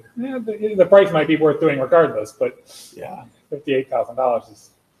two, the price might be worth doing regardless, but Yeah. $58,000 is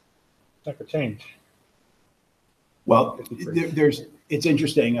not for change. Well, it's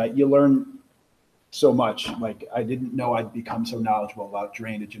interesting. You learn so much. Like, I didn't know I'd become so knowledgeable about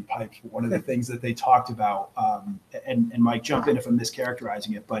drainage and pipes. But one of the things that they talked about, and Mike, jump in if I'm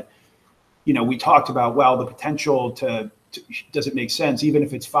mischaracterizing it, but we talked about, well, the potential to does it make sense, even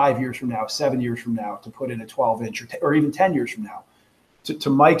if it's 5 years from now, 7 years from now, to put in a 12-inch or even 10 years from now. To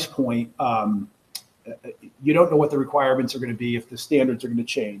Mike's point, you don't know what the requirements are going to be, if the standards are going to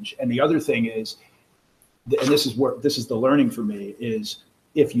change. And the other thing is, and this is the learning for me, is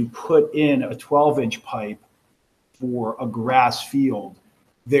if you put in a 12-inch pipe for a grass field,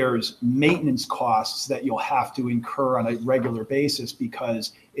 there's maintenance costs that you'll have to incur on a regular basis,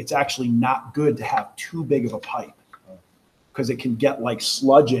 because it's actually not good to have too big of a pipe, because it can get like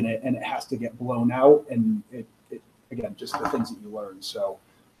sludge in it and it has to get blown out. And it again, just the things that you learn. So,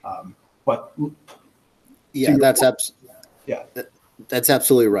 but yeah, that's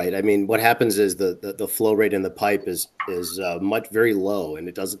absolutely right. I mean, what happens is the flow rate in the pipe is very low, and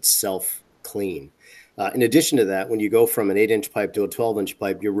it doesn't self clean. In addition to that, when you go from an 8-inch pipe to a 12-inch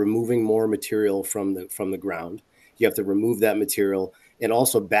pipe, you're removing more material from the ground. You have to remove that material and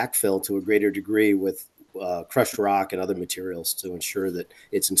also backfill to a greater degree with crushed rock and other materials to ensure that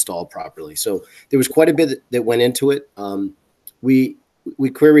it's installed properly. So there was quite a bit that went into it. We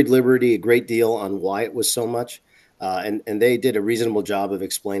queried Liberty a great deal on why it was so much, and they did a reasonable job of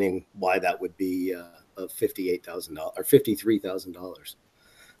explaining why that would be $58,000 or $53,000.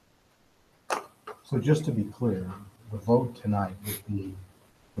 So just to be clear, the vote tonight would be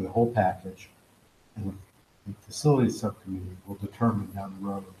for the whole package, and the facilities subcommittee will determine down the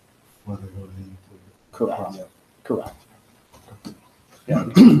road whether they'll be included. correct. Correct. Yeah,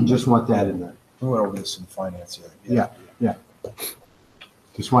 just want that in there. We went over this in finance here. Yeah.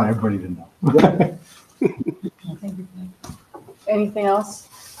 Just want everybody to know. anything else?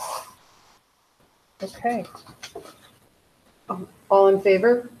 Okay. All in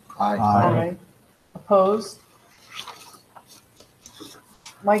favor? Aye. Opposed?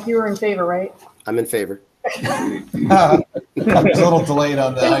 Mike, you were in favor, right? I'm in favor. I was a little delayed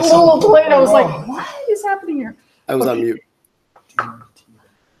on that. It was a little delayed. I was like, what is happening here? I was on mute.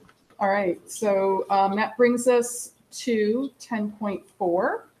 All right, so that brings us to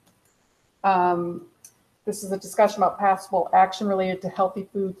 10.4. This is a discussion about possible action related to healthy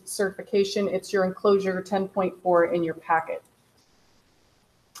food certification. It's your enclosure 10.4 in your packet.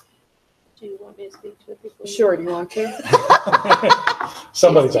 Do you want me to speak to it before? Sure, do you want to?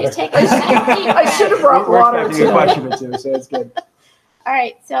 Somebody's Please better. take a second. I should have brought water Expecting a too. question or two, so it's good. All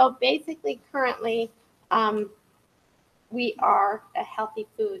right, so basically currently, we are a healthy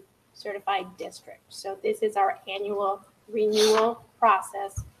food certified district. So this is our annual renewal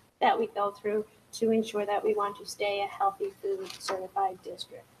process that we go through. to ensure that we want to stay a healthy food certified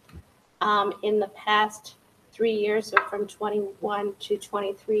district. In the past 3 years, so from 21 to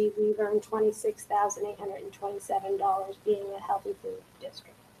 23, we've earned $26,827 being a healthy food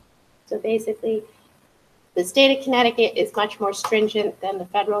district. So basically, the state of Connecticut is much more stringent than the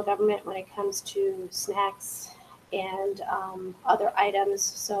federal government when it comes to snacks and other items.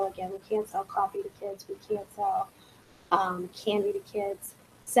 So again, we can't sell coffee to kids. We can't sell candy to kids.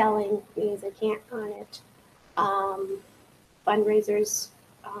 Selling means they can't earn it. Fundraisers,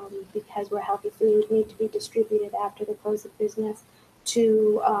 because we're healthy food, need to be distributed after the close of business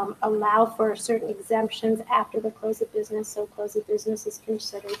to allow for certain exemptions after the close of business. So close of business is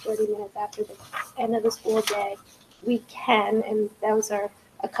considered 30 minutes after the end of the school day. We can, and those are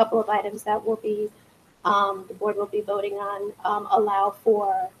a couple of items that will be, the board will be voting on, allow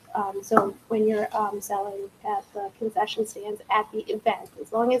for, so when you're selling at the concession stands at the event,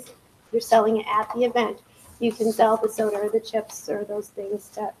 as long as you're selling it at the event, you can sell the soda or the chips or those things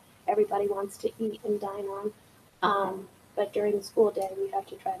that everybody wants to eat and dine on. But during the school day, we have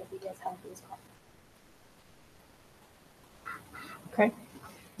to try to be as healthy as possible. Okay.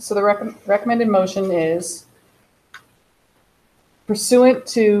 So the recommended motion is pursuant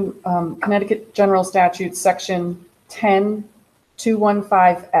to Connecticut General Statute, Section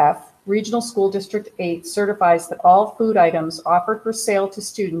 10215F, Regional School District 8 certifies that all food items offered for sale to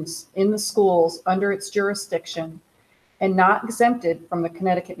students in the schools under its jurisdiction and not exempted from the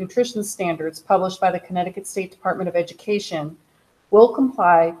Connecticut nutrition standards published by the Connecticut State Department of Education will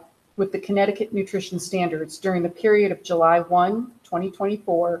comply with the Connecticut nutrition standards during the period of July 1,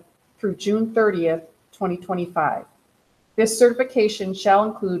 2024 through June 30th, 2025. This certification shall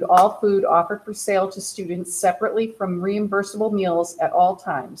include all food offered for sale to students separately from reimbursable meals at all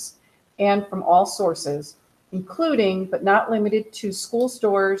times and from all sources, including but not limited to school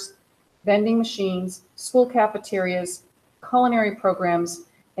stores, vending machines, school cafeterias, culinary programs,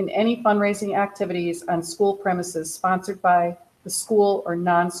 and any fundraising activities on school premises sponsored by the school or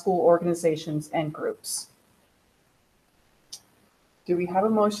non-school organizations and groups. Do we have a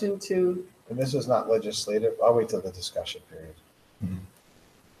motion to? And this is not legislative. I'll wait till the discussion period.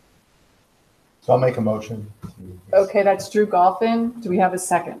 So I'll make a motion. Okay, that's Drew Golphin. Do we have a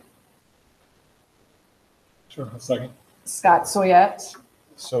second? Sure, a second. Scott Soyette.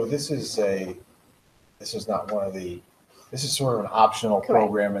 So this is not one of the, this is sort of an optional Correct.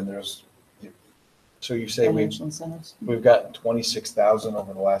 program, and there's, so you say Financial incentives. we've gotten 26,000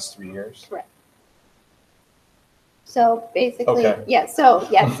 over the last 3 years? Correct. So basically, Okay. so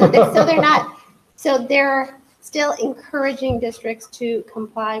they're not, so they're still encouraging districts to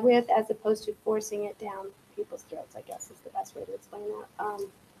comply with as opposed to forcing it down people's throats, I guess is the best way to explain that.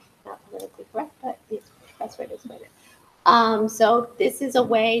 Not politically correct, but it's the best way to explain it. So this is a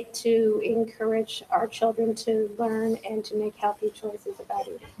way to encourage our children to learn and to make healthy choices about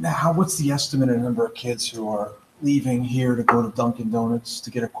eating. Now, what's the estimated number of kids who are leaving here to go to Dunkin' Donuts to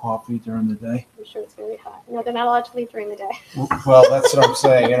get a coffee during the day? I'm sure it's very hot. No, they're not allowed to leave during the day. Well, that's what I'm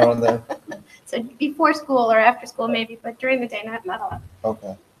saying, you know, So before school or after school maybe, but during the day, not allowed.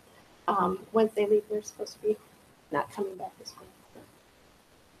 okay. Once they leave, they're supposed to be not coming back to school.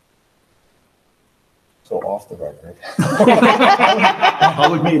 So off the record.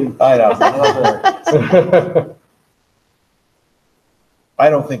 Public meeting. I know. I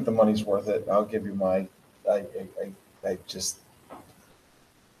don't think the money's worth it. I'll give you my, I just,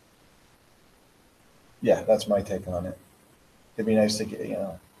 yeah, that's my take on it. It'd be nice to get, you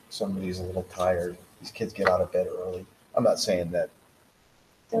know, somebody's a little tired. These kids get out of bed early. I'm not saying that.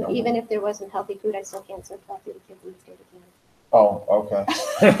 So even if there wasn't healthy food, I still can't serve coffee to kids in the state of Connecticut. Oh, okay.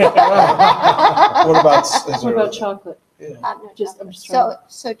 What about, is What there? about chocolate? Yeah. No Just- chocolate. I'm just trying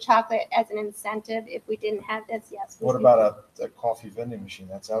So chocolate as an incentive, if we didn't have this, yes. we What would about a coffee vending machine?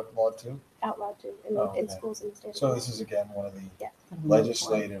 That's outlawed too? outlawed to in Oh, in okay. schools in the state. So of this is again one of the Yeah.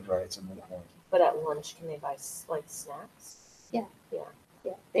 legislative rights and the point. But at lunch, can they buy like snacks? Yeah,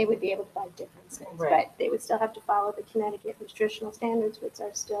 they would be able to buy different snacks, Right. but they would still have to follow the Connecticut nutritional standards, which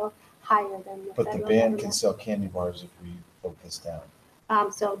are still higher than the But the federal band can government. sell candy bars if we vote this down.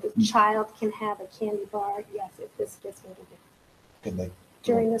 So the child can have a candy bar, yes, if this gets voted in Can they?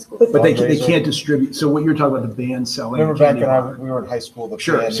 during the school. But they Fundraiser. can't distribute, so what you're talking about, the band selling. Remember back candy when bar. we were in high school, the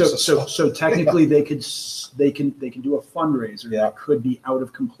Sure, band so, used to so, sell- so technically they could, they can do a fundraiser Yeah. that could be out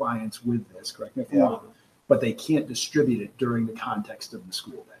of compliance with this, correct me if I'm Yeah. wrong. But they can't distribute it during the context of the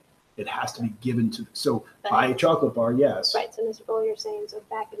school day. It has to be given to, so buy a chocolate bar, yes. Right, so Mr. Bull, you're saying, so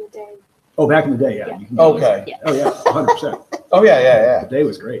back in the day, Oh, back in the day, yeah. Yeah. you can get it. Okay. yeah, Oh, yeah, 100%. Oh, yeah. The day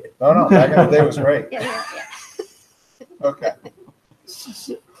was great. No, back in the day was great. yeah. Okay.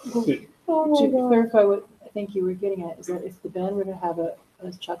 To clarify what I think you were getting at, is that if the band were to have a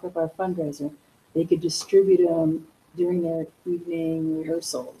chocolate bar fundraiser, they could distribute them during their evening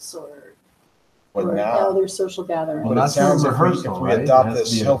rehearsals But or now, other social gatherings. Well, but it that's sounds not if rehearsal, we right? It adopt has to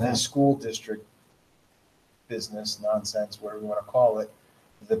this be an healthy event. school district business nonsense, whatever we want to call it,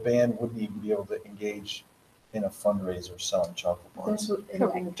 the band wouldn't even be able to engage in a fundraiser selling chocolate bars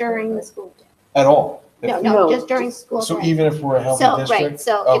Correct, during the school day. at all. No, No, just during school So day. even if we're a healthy So, district? right,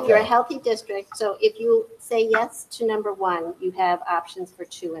 so if you're a Okay. healthy district, so if you say yes to number one, you have options for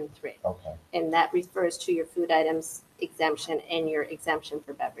 2 and 3. Okay. And that refers to your food items exemption and your exemption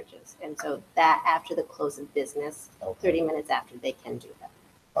for beverages. And so that after the close of business, Okay. 30 minutes after, they can do that.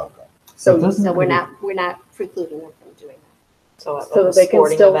 Okay. So, doesn't So it- we're not precluding them from doing that. So at So like a they can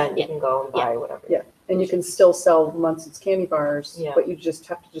sporting still- event, you can go and buy whatever. Yeah. and you can still sell Munson's candy bars, Yeah. but you just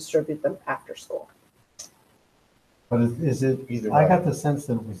have to distribute them after school. But is it, Either I way. got the sense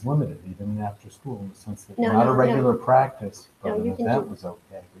that it was limited even after school, in the sense that No, not no, a regular practice, but No, an you can event do- was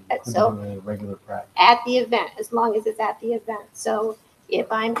okay. But you So- couldn't do it at a regular practice. At the event, as long as it's at the event. So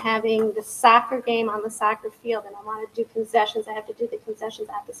if I'm having the soccer game on the soccer field and I want to do concessions, I have to do the concessions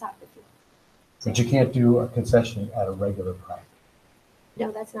at the soccer field. But you can't do a concession at a regular practice.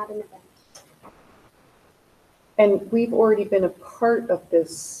 No, that's not an event. And we've already been a part of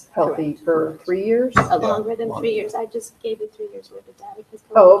this healthy for 3 years. Longer than 3 years. I just gave you 3 years worth of data. because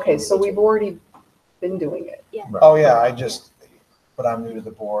Oh, okay, so we've already been doing it. Yeah. Oh, yeah, but I'm new to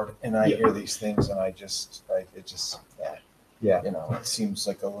the board and I Yeah. hear these things and Yeah. you know, it seems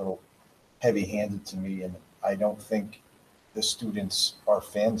like a little heavy-handed to me, and I don't think the students are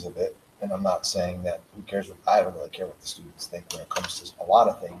fans of it. And I'm not saying that, who cares what, I don't really care what the students think when it comes to a lot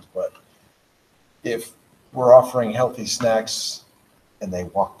of things, but if we're offering healthy snacks and they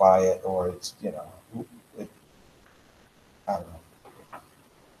walk by it, or it's, I don't know.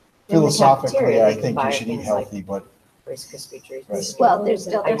 In the Philosophically, cafeteria, I they can think buy you should eat things like- healthy, but Rice Krispie treats. Right. Well, there's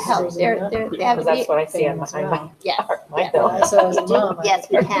still their Ice health. cream. They have Because to that's be, what I see on my yeah, my yeah. bill. So as a mom, I Yes,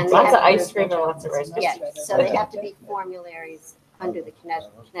 we can. They Lots of have- ice cream and lots of Rice Krispies. Yeah, so they have to be formularies under the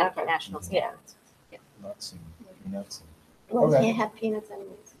Connecticut Okay. National Yeah. Standards. nuts and nuts. Well, we Okay. can't have peanuts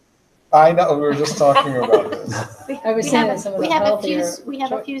anyways. I know, we were just talking about this. I was We saying have that some a- of we the have a healthier few, we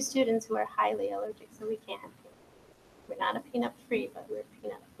have a few students who are highly allergic, so we can't have peanuts. We're not a peanut free, but we're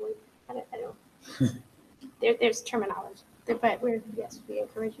peanut avoid. I don't. There's terminology, but yes, we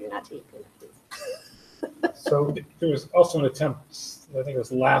encourage you not to eat peanuts. So, There was also an attempt, I think it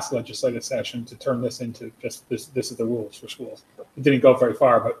was last legislative session, to turn this into just this is the rules for schools. It didn't go very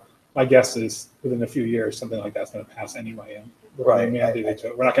far, but my guess is within a few years, something like that's going to pass anyway. And we're going to Right. mandate it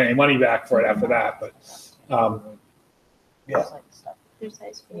to- We're not getting any money back for it after that, but Yeah. There's like stuff. There's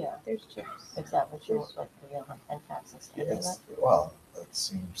ice cream, Yeah. there's chips. Is that what you want, like, and taxes? It's, well, it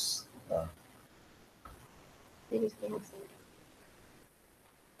seems They just can't say.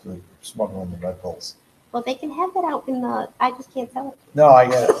 to smuggle in the Red Bulls. Well, they can have that out in the, I just can't sell it. No, I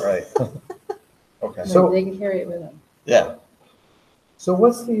get it, right. Okay. So- they can carry it with them. Yeah. so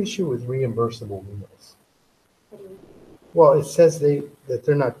what's the issue with reimbursable meals? What do you mean? Well, it says that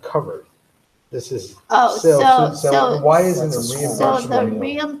they're not covered. This is. Oh, so Why isn't it That's a So reimbursable? the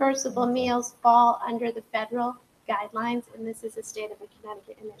meal. reimbursable meals fall under the federal guidelines, and this is a state of the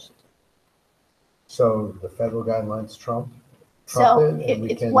Connecticut initiative. So the federal guidelines trump So it, and we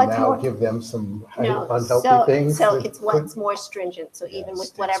it's can what's now more- give them some No, unhealthy things? So that it's could- what's more stringent. So Yeah, even it with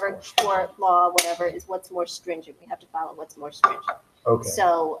stays whatever more stringent. court law, whatever is what's more stringent, we have to follow what's more stringent. Okay,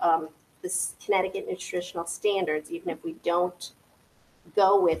 So this Connecticut nutritional standards, even if we don't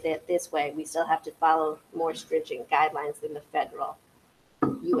go with it this way, we still have to follow more stringent guidelines than the federal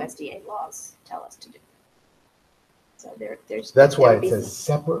USDA laws tell us to do. So there's. that's why there it would be says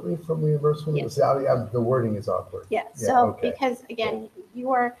separately from reimbursement? Yes. The wording is awkward. Yeah, Yeah, so okay. because again,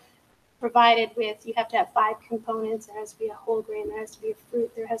 you are provided with, you have to have 5 components. There has to be a whole grain, there has to be a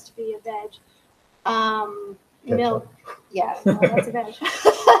fruit, there has to be a veg. Milk, yeah, no, that's a veg.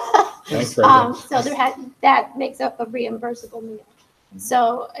 thanks, Brenda. So that makes up a reimbursable meal.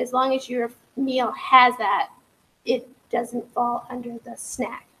 So as long as your meal has that, it doesn't fall under the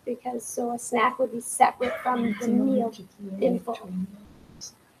snack, because so a snack would be separate from the meal in full.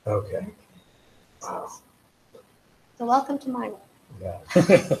 Okay, So welcome to my world. yeah.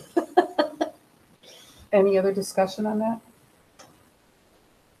 Any other discussion on that?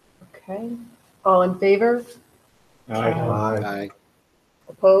 Okay, all in favor? Aye.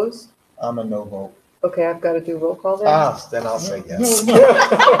 Opposed? I'm a no vote. Okay, I've got to do roll call then. Then I'll say yes.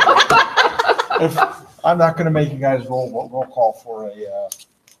 I'm not gonna make you guys roll call for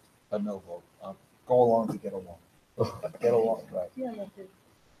a no vote. Go along to get along. Get along,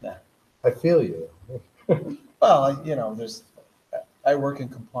 right. I feel you. Well, I work in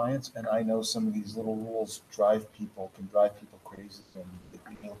compliance and I know some of these little rules can drive people crazy. And if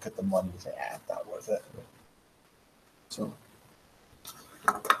you look at the money and say, it's not worth it. So,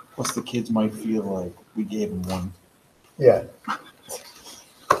 plus the kids might feel like we gave them one. Yeah.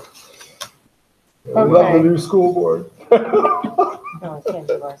 We love Okay. the new school board. No,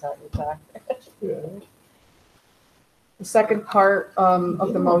 candy bars out your back. Yeah. The second part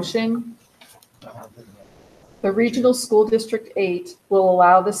of the motion, the Regional School District 8 will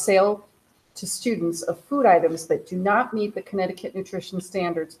allow the sale to students of food items that do not meet the Connecticut nutrition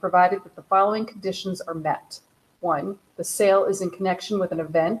standards, provided that the following conditions are met. 1, the sale is in connection with an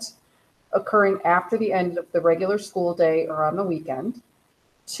event occurring after the end of the regular school day or on the weekend.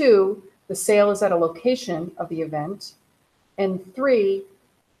 2, the sale is at a location of the event. And 3,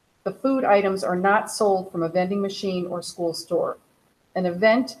 the food items are not sold from a vending machine or school store. An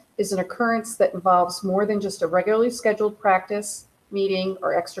event is an occurrence that involves more than just a regularly scheduled practice, meeting,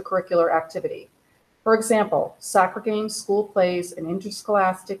 or extracurricular activity. For example, soccer games, school plays, and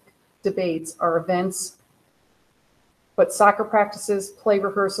interscholastic debates are events, but soccer practices, play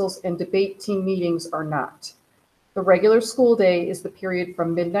rehearsals, and debate team meetings are not. The regular school day is the period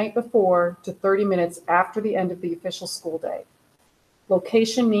from midnight before to 30 minutes after the end of the official school day.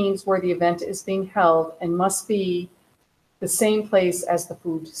 Location means where the event is being held and must be the same place as the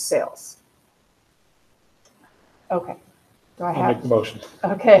food sales. Okay. Do I I'll make have? the motion.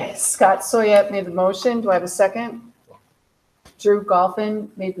 Okay, Scott Soyette made the motion. Do I have a second? Drew Golphin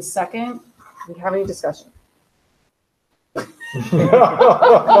made the second. Do we have any discussion? I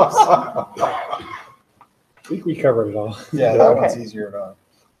think we covered it all. Yeah, that Okay. one's easier to.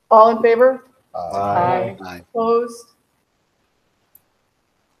 All in favor? Aye. Aye. Opposed?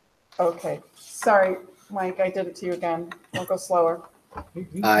 Okay, sorry, Mike, I did it to you again. I'll go slower.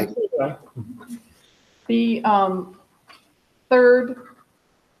 Aye. The third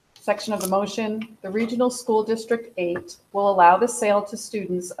section of the motion, the Regional School District 8 will allow the sale to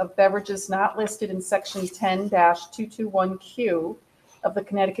students of beverages not listed in Section 10-221Q of the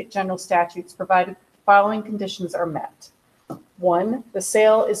Connecticut General Statutes, provided the following conditions are met. 1, the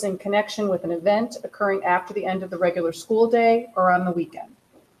sale is in connection with an event occurring after the end of the regular school day or on the weekend.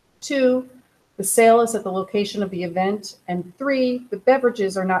 2, the sale is at the location of the event. And 3, the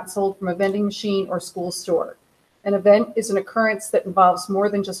beverages are not sold from a vending machine or school store. An event is an occurrence that involves more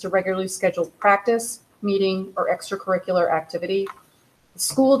than just a regularly scheduled practice, meeting, or extracurricular activity. The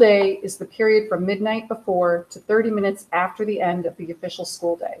school day is the period from midnight before to 30 minutes after the end of the official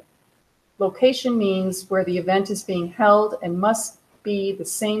school day. Location means where the event is being held and must be the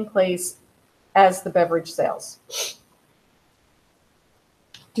same place as the beverage sales.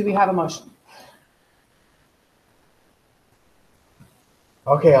 Do we have a motion?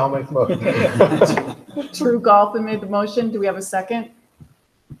 Okay, I'll make the motion. Drew Golphin made the motion. Do we have a second?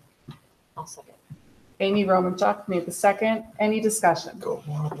 I'll second. Amy Romanchuk made the second. Any discussion? Go.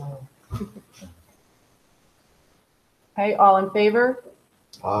 Okay, all in favor?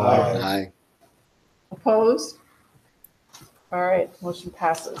 Aye. Aye. Opposed? All right, motion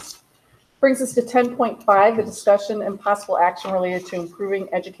passes. Brings us to 10.5, the discussion and possible action related to improving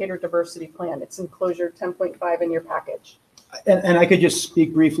educator diversity plan. It's enclosure 10.5 in your package. And I could just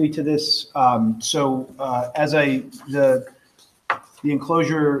speak briefly to this. The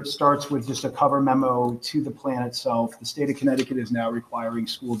enclosure starts with just a cover memo to the plan itself. The state of Connecticut is now requiring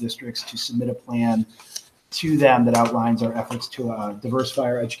school districts to submit a plan to them that outlines our efforts to diversify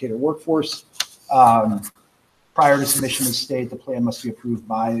our educator workforce. Prior to submission to the state, the plan must be approved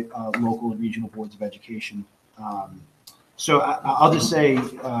by local and regional boards of education. I'll just say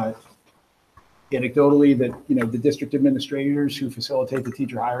anecdotally that the district administrators who facilitate the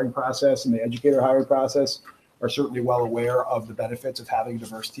teacher hiring process and the educator hiring process are certainly well aware of the benefits of having a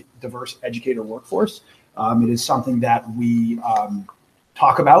diverse educator workforce. It is something that we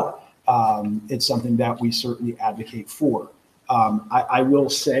talk about. It's something that we certainly advocate for. I will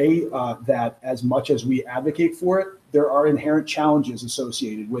say that as much as we advocate for it, there are inherent challenges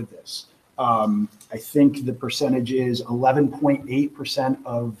associated with this. I think the percentage is 11.8%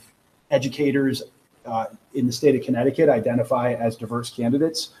 of educators in the state of Connecticut identify as diverse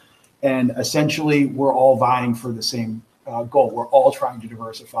candidates. And essentially, we're all vying for the same goal. We're all trying to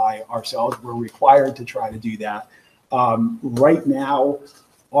diversify ourselves. We're required to try to do that. Right now,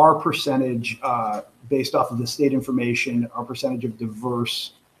 our percentage, based off of the state information, our percentage of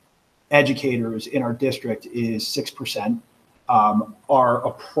diverse educators in our district is 6%. Our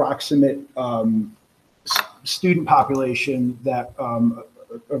approximate student population that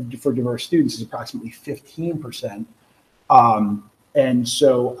for diverse students is approximately 15%. And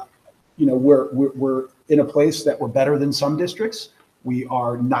so, we're in a place that we're better than some districts. We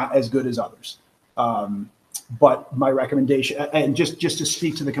are not as good as others. But my recommendation, and just to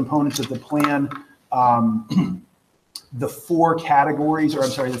speak to the components of the plan, the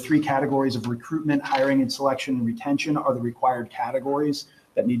three categories of recruitment, hiring, and selection and retention are the required categories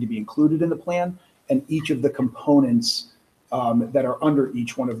that need to be included in the plan. And each of the components that are under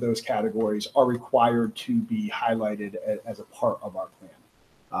each one of those categories are required to be highlighted as a part of our plan.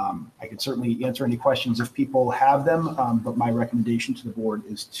 I can certainly answer any questions if people have them, but my recommendation to the board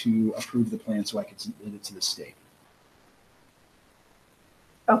is to approve the plan so I can submit it to the state.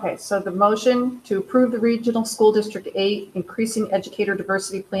 Okay, so the motion to approve the Regional School District 8 Increasing Educator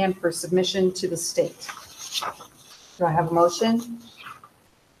Diversity Plan for submission to the state. Do I have a motion?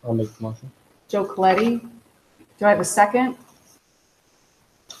 I'll make the motion. Joe Coletti. Do I have a second?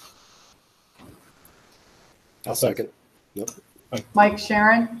 I'll second. Nope. Mike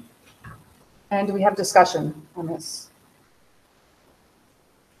Sharon. And do we have discussion on this?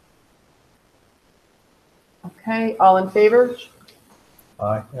 Okay, all in favor?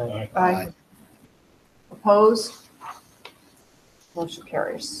 Aye. Aye. Aye. Opposed? Motion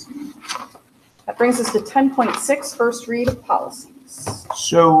carries. That brings us to 10.6, first read of policies.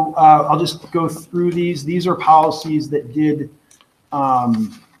 So I'll just go through these. These are policies that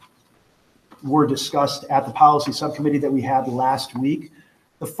were discussed at the policy subcommittee that we had last week.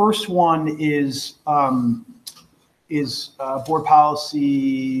 The first one is board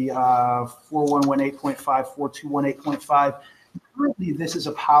policy 4118.5, 4218.5. Currently, this is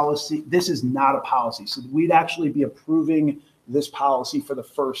a policy. This is not a policy. So we'd actually be approving this policy for the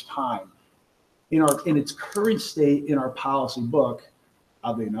first time. In its current state in our policy book,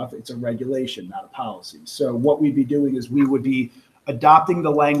 oddly enough, it's a regulation, not a policy. So what we'd be doing is we would be adopting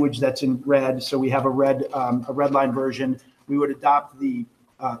the language that's in red. So we have a red line version. We would adopt the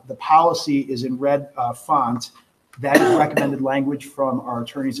policy is in red font. That is recommended language from our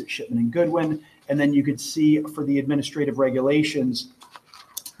attorneys at Shipman and Goodwin. And then you could see for the administrative regulations,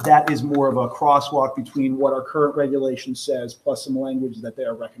 that is more of a crosswalk between what our current regulation says, plus some language that they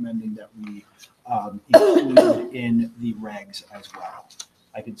are recommending that we include in the regs as well.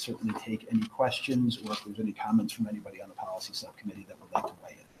 I could certainly take any questions or if there's any comments from anybody on the policy subcommittee that would like to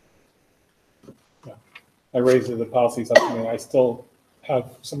weigh in. Yeah. I raised it at the policy subcommittee. I still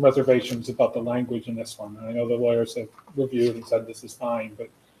have some reservations about the language in this one. I know the lawyers have reviewed and said this is fine, but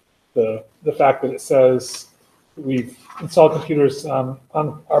the fact that it says we've installed computers on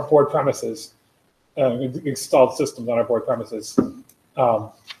our board premises, installed systems on our board premises.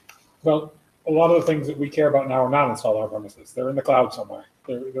 Well, a lot of the things that we care about now are not installed on our premises. They're in the cloud somewhere.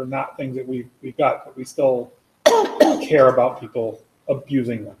 They're not things that we've got, but we still care about people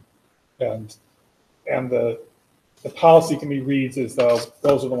abusing them. And the policy can be reads as though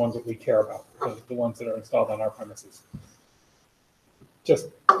those are the ones that we care about, the ones that are installed on our premises. Just,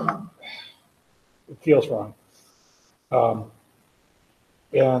 it feels wrong.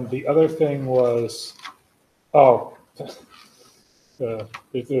 And the other thing was,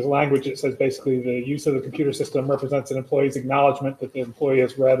 there's language that says basically the use of the computer system represents an employee's acknowledgement that the employee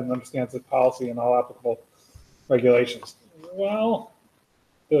has read and understands the policy and all applicable regulations. Well,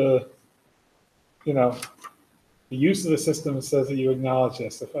 the use of the system says that you acknowledge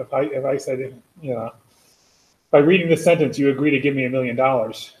this. If I said, by reading this sentence, you agree to give me $1 million,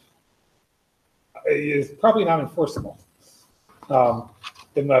 it's probably not enforceable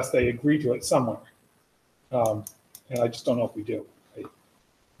unless they agree to it somewhere. And I just don't know if we do.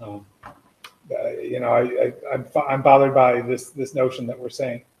 I'm bothered by this notion that we're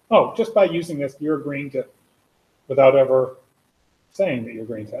saying, oh, just by using this, you're agreeing to, without ever saying that you're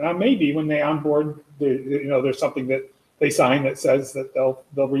agreeing to. Now, maybe when they onboard, there's something that they sign that says that they'll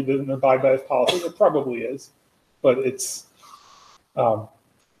read it and abide by this policy. It probably is, but it's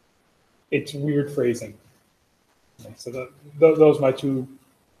weird phrasing. So those are my two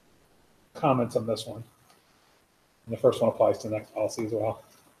comments on this one. And the first one applies to the next policy as well.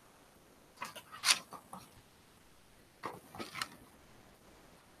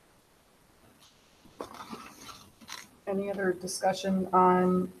 Any other discussion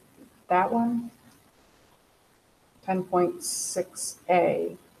on that one?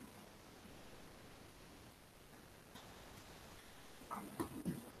 10.6A.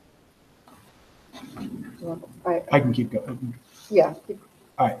 I can keep going. Yeah.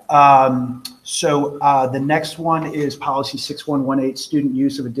 All right. So the next one is policy 6118, student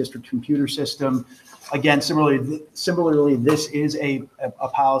use of a district computer system. Again, similarly, this is a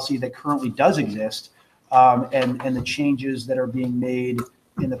policy that currently does exist. And the changes that are being made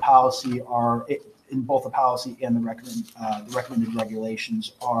in the policy are in both the policy and the recommended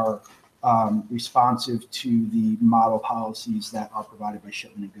regulations are responsive to the model policies that are provided by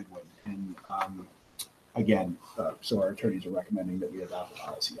Shipman and Goodwin. And again, so our attorneys are recommending that we adopt the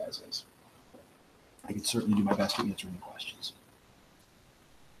policy as is. I can certainly do my best to answer any questions.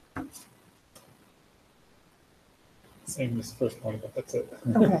 Same as the first one, but that's it.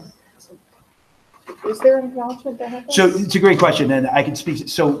 Okay. Is there an acknowledgement that happens? So it's a great question, and I can speak.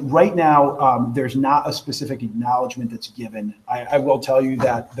 So right now, there's not a specific acknowledgement that's given. I will tell you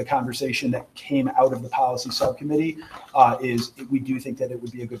that the conversation that came out of the policy subcommittee is we do think that it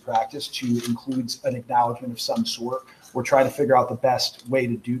would be a good practice to include an acknowledgement of some sort. We're trying to figure out the best way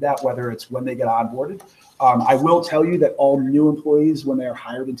to do that, whether it's when they get onboarded. I will tell you that all new employees, when they are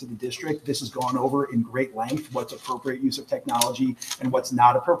hired into the district, this is gone over in great length, what's appropriate use of technology and what's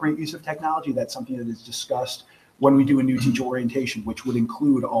not appropriate use of technology. That's something that is discussed when we do a new teacher orientation, which would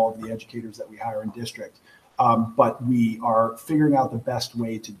include all of the educators that we hire in district. But we are figuring out the best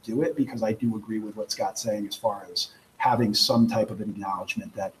way to do it, because I do agree with what Scott's saying as far as having some type of an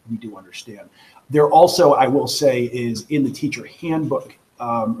acknowledgement that we do understand. There also, I will say, is in the teacher handbook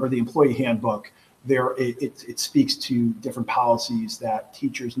or the employee handbook, it speaks to different policies that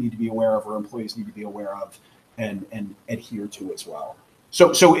teachers need to be aware of or employees need to be aware of and adhere to as well.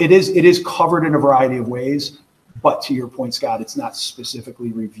 So it is covered in a variety of ways, but to your point, Scott, it's not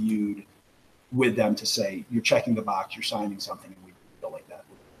specifically reviewed with them to say you're checking the box, you're signing something, and we feel like that.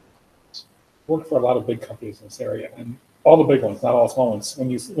 Work for a lot of big companies in this area, and all the big ones, not all small ones. When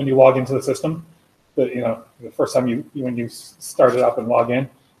you log into the system, the first time when you start it up and log in,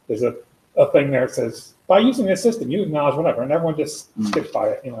 there's a thing there that says, by using this system, you acknowledge whatever, and everyone just skips by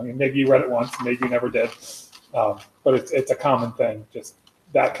it. I mean, maybe you read it once, maybe you never did, but it's a common thing, just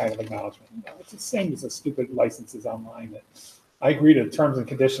that kind of acknowledgement. It's the same as the stupid licenses online. That I agree to terms and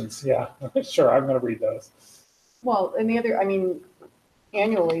conditions. Yeah, sure, I'm going to read those. Well, and the other, I mean,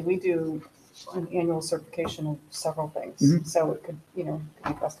 annually we do an annual certification of several things. Mm-hmm. So it could be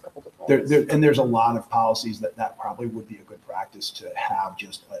across a couple different ones. And there's a lot of policies that probably would be a good practice to have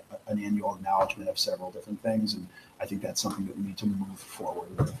just an annual acknowledgement of several different things. And I think that's something that we need to move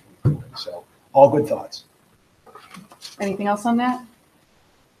forward with. So all good thoughts. Anything else on that?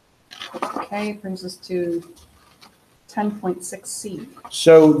 Okay, brings us to 10.6C.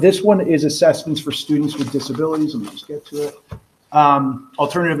 So this one is assessments for students with disabilities. Let me just get to it.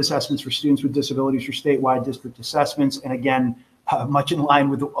 Alternative assessments for students with disabilities for statewide district assessments. And again, much in line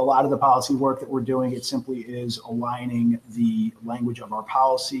with a lot of the policy work that we're doing, it simply is aligning the language of our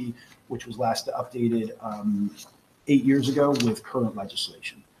policy, which was last updated 8 years ago, with current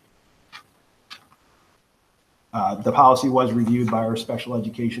legislation. The policy was reviewed by our special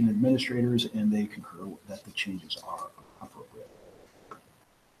education administrators, and they concur that the changes are appropriate.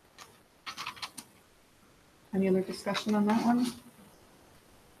 Any other discussion on that one?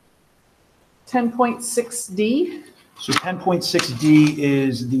 10.6D. So 10.6D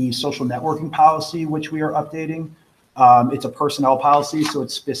is the social networking policy, which we are updating. It's a personnel policy, so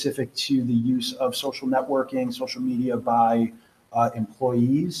it's specific to the use of social networking, social media by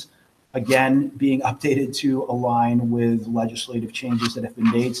employees. Again, being updated to align with legislative changes that have been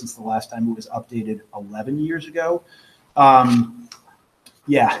made since the last time it was updated 11 years ago.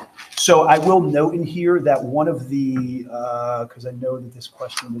 Yeah, so I will note in here that one of the, because I know that this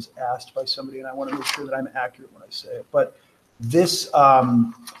question was asked by somebody and I want to make sure that I'm accurate when I say it, but this,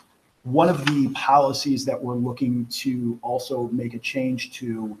 one of the policies that we're looking to also make a change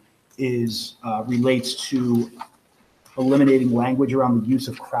to is relates to eliminating language around the use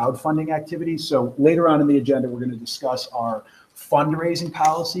of crowdfunding activities. So later on in the agenda, we're going to discuss our fundraising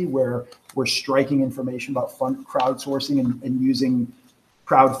policy, where we're striking information about crowdsourcing and using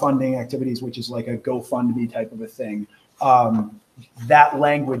crowdfunding activities, which is like a GoFundMe type of a thing. That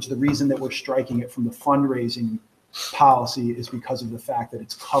language, the reason that we're striking it from the fundraising policy is because of the fact that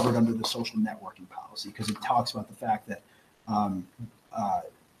it's covered under the social networking policy, because it talks about the fact that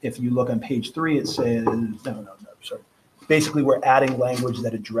if you look on page 3, it says, sorry. Basically, we're adding language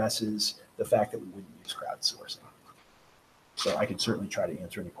that addresses the fact that we wouldn't use crowdsourcing. So I could certainly try to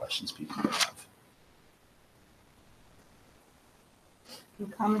answer any questions people may have. Any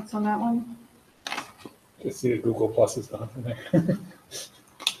comments on that one? Just see the Google Plus is gone from there.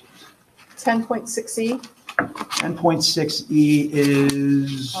 10.6E. 10.6E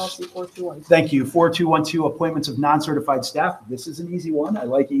is Policy 4212. Thank you. 4212, appointments of non-certified staff. This is an easy one. I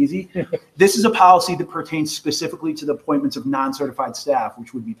like easy. This is a policy that pertains specifically to the appointments of non-certified staff,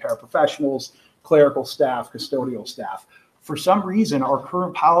 which would be paraprofessionals, clerical staff, custodial staff. For some reason, our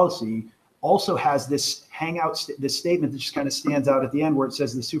current policy also has this this statement that just kind of stands out at the end, where it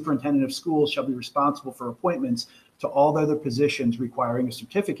says the superintendent of schools shall be responsible for appointments to all other positions requiring a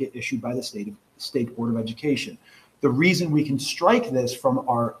certificate issued by the State Board of Education. The reason we can strike this from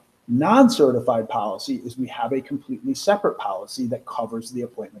our non-certified policy is we have a completely separate policy that covers the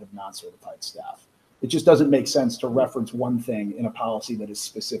appointment of non-certified staff. It just doesn't make sense to reference one thing in a policy that is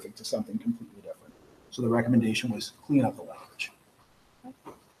specific to something completely different. So the recommendation was clean up the language.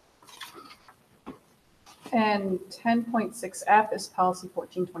 And 10.6F is policy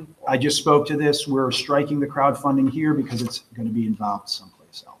 1424. I just spoke to this. We're striking the crowdfunding here because it's going to be involved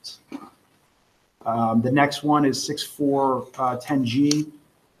someplace else. The next one is 6410G.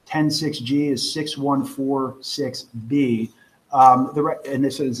 106G is 6146B. And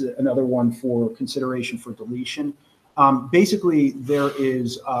this is another one for consideration for deletion. Basically, there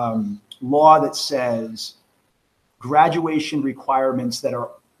is law that says graduation requirements that are,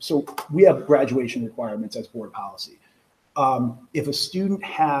 so we have graduation requirements as board policy. If a student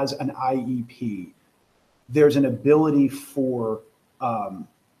has an IEP, there's an ability for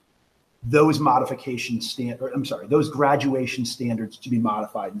those those graduation standards to be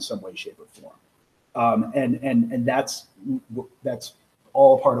modified in some way, shape, or form. And that's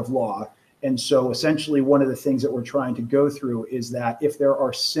all part of law. And so essentially one of the things that we're trying to go through is that if there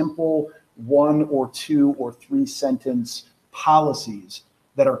are simple 1 or 2 or 3 sentence policies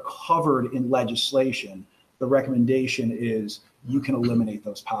that are covered in legislation, the recommendation is you can eliminate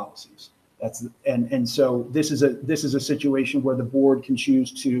those policies. And so this is a situation where the board can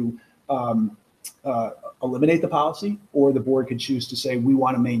choose to eliminate the policy, or the board could choose to say, we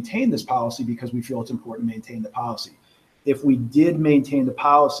want to maintain this policy because we feel it's important to maintain the policy. If we did maintain the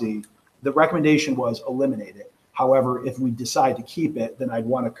policy, the recommendation was eliminate it. However, if we decide to keep it, then I'd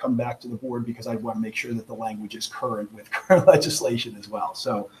want to come back to the board because I'd want to make sure that the language is current with current legislation as well.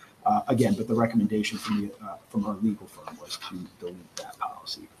 So again, but the recommendation from our legal firm was to delete that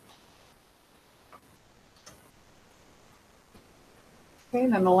policy. Okay,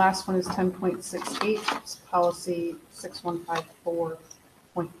 and then the last one is 10.68, it's policy 6154.1.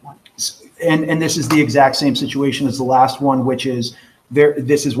 And this is the exact same situation as the last one, which is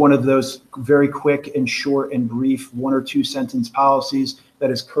this is one of those very quick and short and brief 1 or 2 sentence policies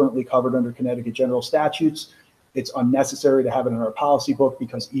that is currently covered under Connecticut general statutes. It's unnecessary to have it in our policy book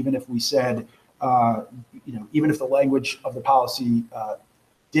because even if we said, even if the language of the policy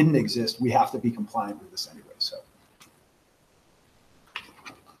didn't exist, we have to be compliant with this anyway. So.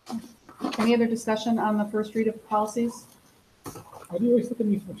 Any other discussion on the first read of policies? Why do you always look at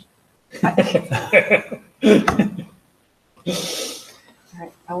me first? All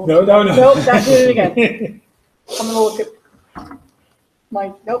right, I will. No. Nope, not doing it again. I'm gonna look at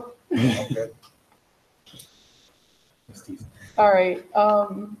Mike. Nope. Okay. All right.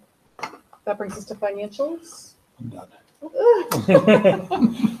 That brings us to financials. I'm done.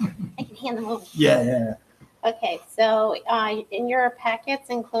 I can hand them over. Yeah. Okay, so in your packets,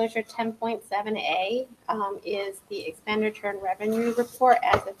 enclosure 10.7A is the expenditure and revenue report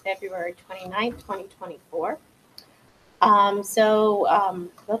as of February 29th, 2024.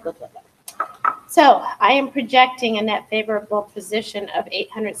 So I am projecting a net favorable position of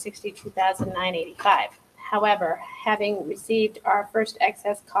 $862,985. However, having received our first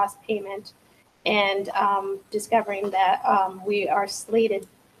excess cost payment and discovering that we are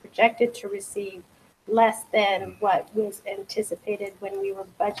projected to receive less than what was anticipated when we were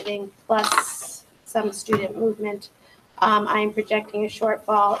budgeting, plus some student movement, I am projecting a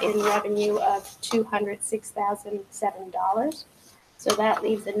shortfall in revenue of $206,007. So that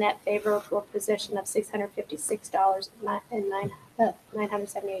leaves a net favorable position of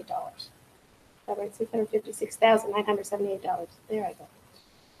 $978. That right, $656,978. There I go.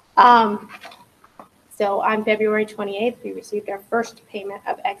 So on February 28th, we received our first payment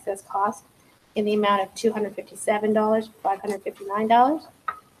of excess cost in the amount of $257,559.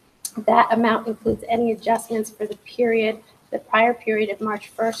 That amount includes any adjustments for the prior period of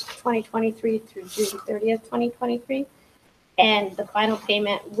March 1st, 2023 through June 30th, 2023. And the final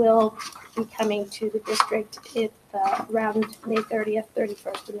payment will be coming to the district around May 30th,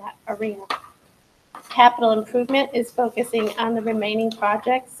 31st in that arena. Capital improvement is focusing on the remaining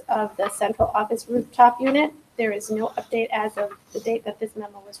projects of the central office rooftop unit. There is no update as of the date that this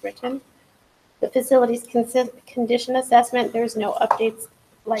memo was written. The facilities condition assessment, there's no updates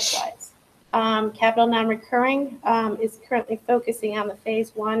likewise. Capital non-recurring is currently focusing on the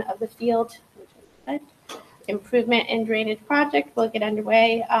phase 1 of the field improvement and drainage project. Will get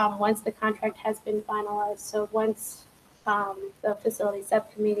underway once the contract has been finalized. So once the facility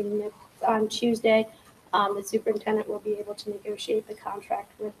subcommittee meets on Tuesday, the superintendent will be able to negotiate the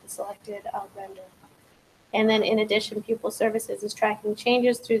contract with the selected vendor. And then in addition, pupil services is tracking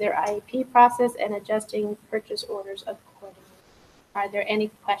changes through their IEP process and adjusting purchase orders accordingly. Are there any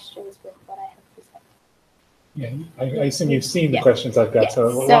questions with what I have presented? Yeah, I assume you've seen the Yeah. questions I've got. Yeah.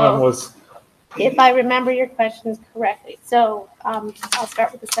 So one of them was, If I remember your questions correctly, so I'll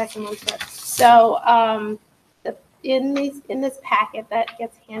start with the second one first. So in this packet that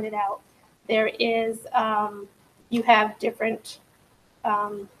gets handed out, there is you have different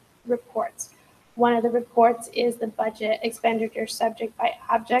reports. One of the reports is the budget expenditure subject by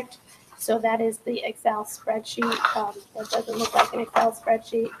object. So that is the Excel spreadsheet. That doesn't look like an Excel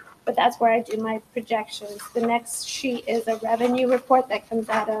spreadsheet, but that's where I do my projections. The next sheet is a revenue report that comes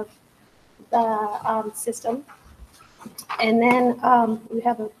out of the system. And then we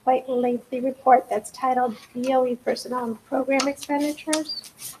have a quite lengthy report that's titled BOE Personnel and Program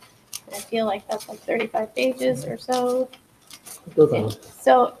Expenditures. I feel like that's like 35 pages or so.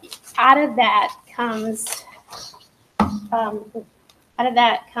 So out of that comes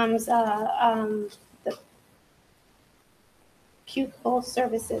the pupil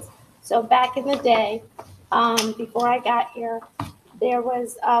services. So back in the day, before I got here, there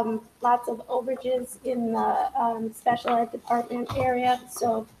was lots of overages in the special ed department area.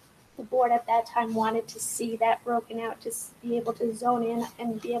 So the board at that time wanted to see that broken out, to be able to zone in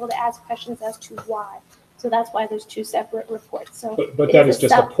and be able to ask questions as to why. So that's why there's two separate reports. So but that is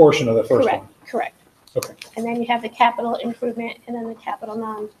just a portion of the first one. Correct. Okay. And then you have the capital improvement and then the capital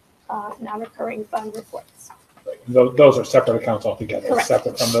non-recurring fund reports. Those are separate accounts altogether, Correct.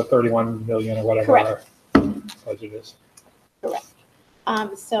 separate from the 31 million or whatever Correct. our budget is. Correct.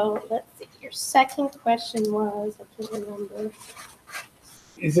 So let's see. Your second question was, I can't remember.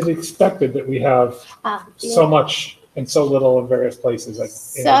 Is it expected that we have so much and so little in various places at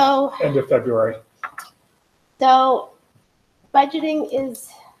end of February? So budgeting is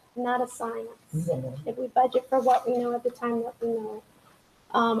not a science. If we budget for what we know at the time that we know.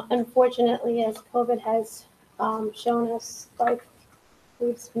 Unfortunately, as COVID has shown us like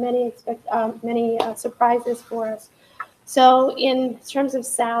many surprises for us. So in terms of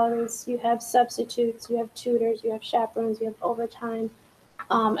salaries, you have substitutes, you have tutors, you have chaperones, you have overtime,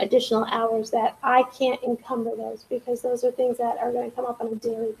 additional hours that I can't encumber those because those are things that are going to come up on a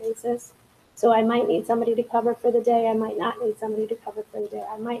daily basis. So I might need somebody to cover for the day. I might not need somebody to cover for the day.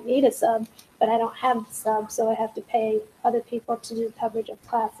 I might need a sub, but I don't have the sub, so I have to pay other people to do coverage of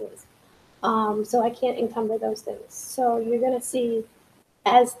classes. So I can't encumber those things. So you're going to see,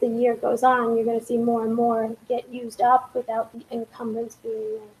 as the year goes on, you're going to see more and more get used up without the encumbrance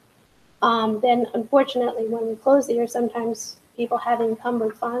being there. Then, unfortunately, when we close the year, sometimes people have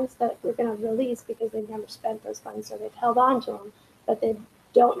encumbered funds that we're going to release because they've never spent those funds, so they've held on to them, but they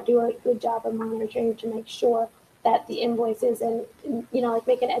don't do a good job of monitoring to make sure that the invoices and like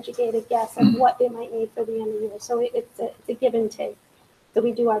make an educated guess of what they might need for the end of the year. So it's a give and take. So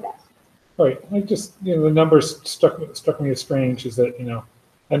we do our best. Right. I just, the numbers struck me as strange is that,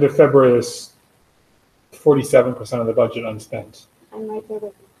 end of February is 47% of the budget unspent. I'm right there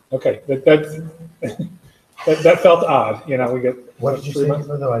with you. Okay. That felt odd. We get. What did you say?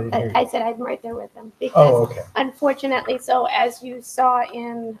 No, I didn't hear you. I said I'm right there with them because okay. Unfortunately, so as you saw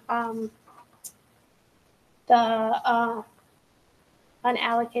in the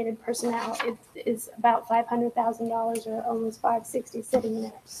unallocated personnel, it is about $500,000 or almost $560 sitting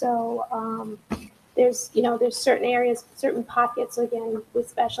there. So there's certain areas, certain pockets. So again, with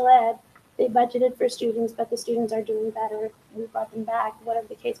special ed, they budgeted for students, but the students are doing better. We brought them back. Whatever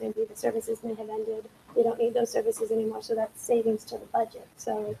the case may be, the services may have ended. We don't need those services anymore, so that's savings to the budget.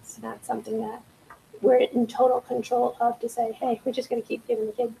 So it's not something that we're in total control of to say, hey, we're just going to keep giving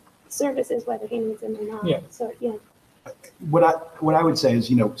the kid services whether he needs them or not. Yeah. So What I would say is,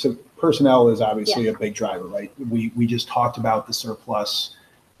 so personnel is obviously a big driver, right? We just talked about the surplus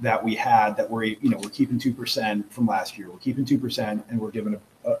that we had that we're keeping 2% from last year. We're keeping 2% and we're giving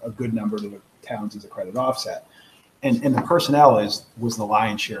a good number to the towns as a credit offset. And the personnel was the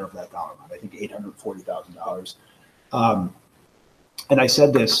lion's share of that dollar amount, I think $840,000. And I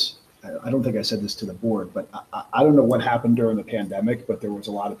said this, I don't think I said this to the board, but I don't know what happened during the pandemic, but there was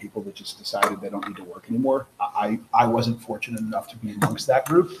a lot of people that just decided they don't need to work anymore. I wasn't fortunate enough to be amongst that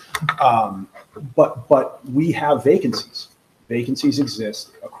group. But we have vacancies. Vacancies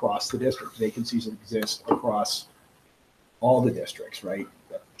exist across the district. Vacancies exist across all the districts, right?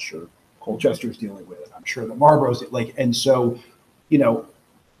 I'm sure Colchester's dealing with it. I'm sure that Marlboro's and so,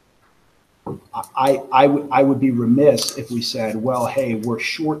 I would be remiss if we said, well, hey, we're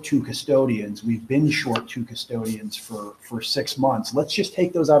short 2 custodians. We've been short 2 custodians for 6 months. Let's just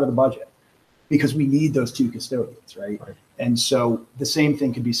take those out of the budget because we need those 2 custodians, right? And so the same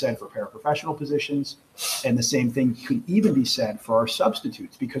thing could be said for paraprofessional positions, and the same thing could even be said for our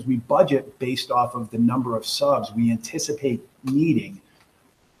substitutes, because we budget based off of the number of subs we anticipate needing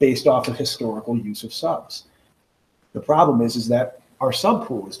based off of historical use of subs. The problem is that our sub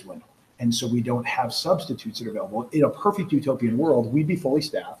pool is dwindling, and so we don't have substitutes that are available. In a perfect utopian world, we'd be fully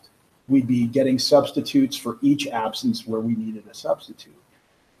staffed. We'd be getting substitutes for each absence where we needed a substitute.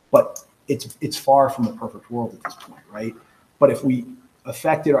 But it's far from the perfect world at this point, right? But if we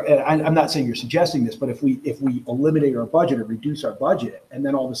affected, and I'm not saying you're suggesting this, but if we eliminate our budget or reduce our budget, and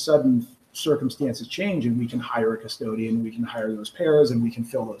then all of a sudden circumstances change and we can hire a custodian, we can hire those pairs, and we can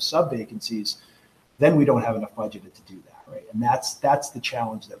fill those sub vacancies, then we don't have enough budgeted to do that, right? And that's the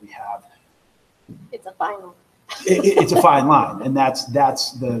challenge that we have. It's a fine line. It's a fine line, and that's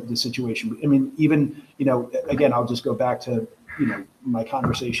the situation. I mean, even, again, I'll just go back to, my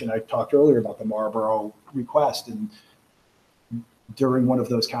conversation. I talked earlier about the Marlboro request, and during one of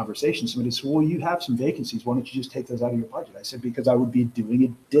those conversations, somebody said, well, you have some vacancies. Why don't you just take those out of your budget? I said, because I would be doing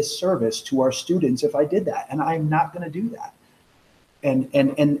a disservice to our students if I did that. And I'm not going to do that. And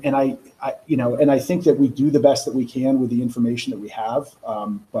I think that we do the best that we can with the information that we have.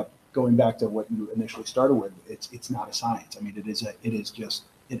 But going back to what you initially started with, it's not a science. I mean, it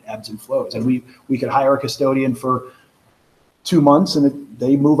ebbs and flows. And we could hire a custodian for 2 months and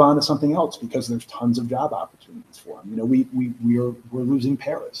they move on to something else because there's tons of job opportunities for them. We're losing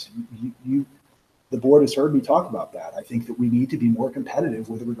paras. The board has heard me talk about that. I think that we need to be more competitive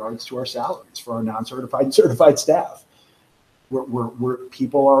with regards to our salaries for our non-certified and certified staff. Where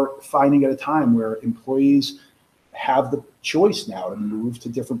people are finding at a time where employees have the choice now to move to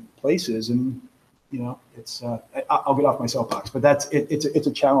different places, and it's I'll get off my soapbox, but it's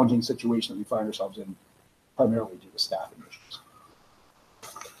a challenging situation that we find ourselves in, primarily due to staffing issues.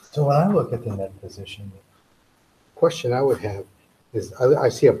 So when I look at the net position, the question I would have is I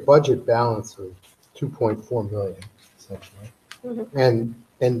see a budget balance of 2.4 million essentially, and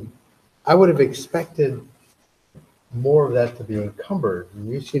I would have expected more of that to be encumbered, and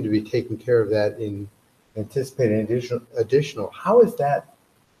you seem to be taking care of that in anticipating additional. How is that?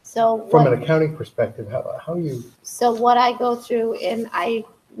 So from an accounting perspective, how you? So what I go through, and I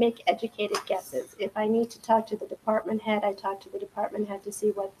make educated guesses. If I need to talk to the department head, I talk to the department head to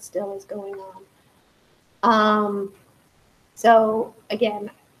see what still is going on. So again,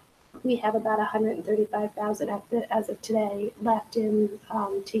 we have about 135,000 as of today left in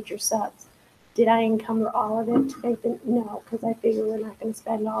teacher subs. Did I encumber all of it? No, because I figure we're not going to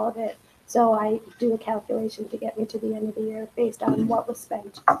spend all of it. So I do a calculation to get me to the end of the year based on what was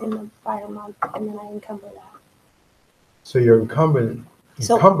spent in the prior month, and then I encumber that. So your encumbrance is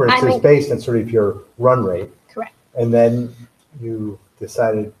based on sort of your run rate. Correct. And then you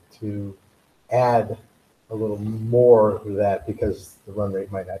decided to add a little more to that because the run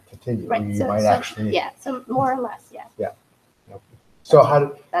rate might not continue. Right. You might actually. Yeah, so more or less, yeah. Yeah. Okay. So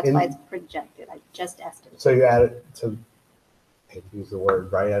that's why it's projected. I just estimated. So you added to, I hate to use the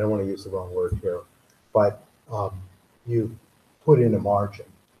word, right? I don't want to use the wrong word here, but you put in a margin.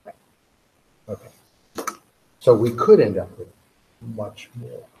 Right. Okay. So we could end up with much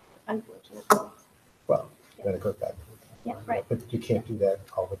more. Unfortunately. Well, then it goes back to the time. Yeah, right. But you can't do that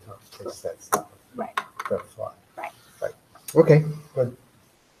all the time because that's not right. Gonna fly. Right. Right. Okay, good.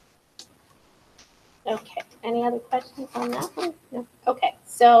 Okay, any other questions on that one? No. Okay,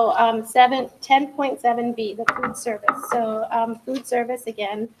 so 10.7B, the food service. So food service,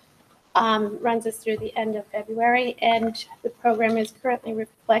 again, runs us through the end of February, and the program is currently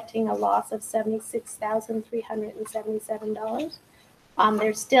reflecting a loss of $76,377.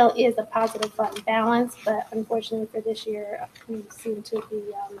 There still is a positive fund balance, but unfortunately for this year, we seem to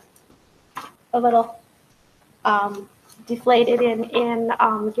be a little deflated in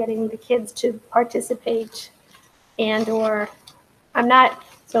getting the kids to participate, and or I'm not.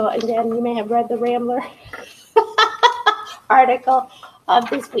 So again, you may have read the Rambler article of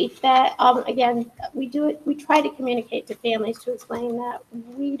this week that again we try to communicate to families to explain that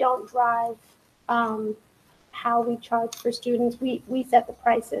we don't drive how we charge for students. We set the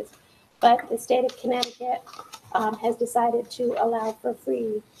prices, but the state of Connecticut has decided to allow for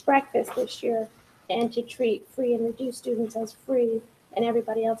free breakfast this year, and to treat free and reduced students as free, and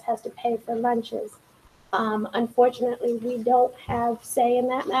everybody else has to pay for lunches. Unfortunately, we don't have say in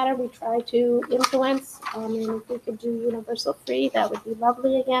that matter. We try to influence, and if we could do universal free, that would be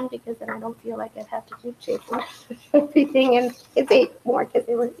lovely again, because then I don't feel like I'd have to keep chasing everything, and kids ate more because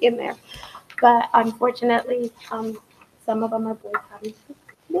they were in there. But unfortunately, some of them are boycotting.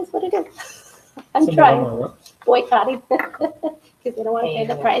 It is what it is. I'm Some of them trying, are what? boycotting, because they don't want to pay Paying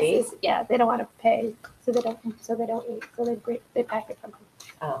the the prices. Yeah, they don't want to pay, so they don't eat, so they pack it from home.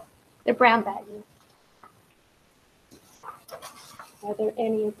 Oh. They're brown bagging. Are there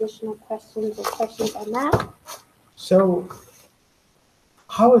any additional questions on that? So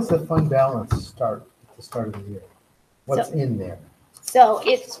how is the fund balance start at the start of the year? What's in there? So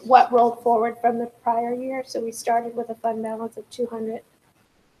it's what rolled forward from the prior year. So we started with a fund balance of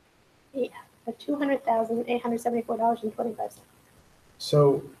 $200,874.25.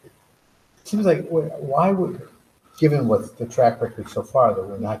 So it seems like, why would, given what the track record so far, that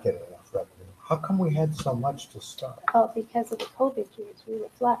we're not getting enough revenue, how come we had so much to start? Oh, because of the COVID years, we were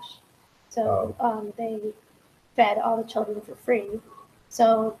flush. So they fed all the children for free.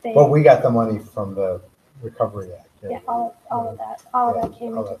 So they. Well, we got the money from the Recovery Act. Yeah, all of that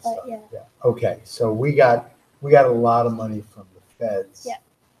came all into that play, stuff, yeah. Okay, so we got a lot of money from the feds. Yeah.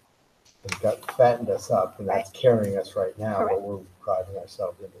 And got fattened us up, and that's carrying us right now, Correct. but we're driving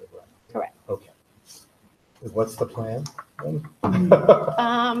ourselves into the ground. Correct. Okay. What's the plan then?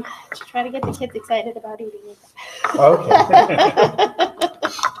 To try to get the kids excited about eating it. Okay.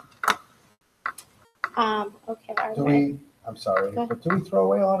 Okay. I'm sorry, Go ahead. but do we throw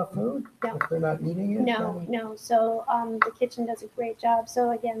away a lot of food No. if they're not eating it? No. So the kitchen does a great job.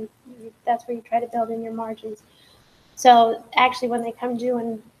 So again, that's where you try to build in your margins. So actually, when they come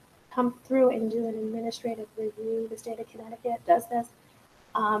through and do an administrative review, the state of Connecticut does this.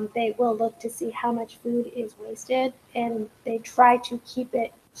 They will look to see how much food is wasted, and they try to keep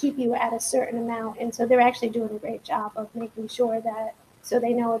you at a certain amount. And so they're actually doing a great job of making sure that, so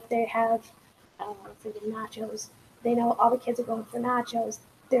they know if they have, nachos, they know all the kids are going for nachos.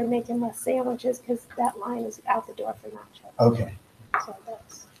 They're making less sandwiches because that line is out the door for nachos. Okay. So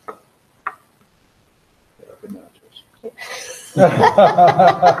that's.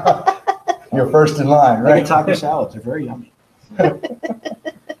 You're first in line, Right, right? taco salads are very yummy. All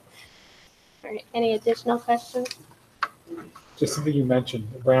right. Any additional questions? Just something you mentioned,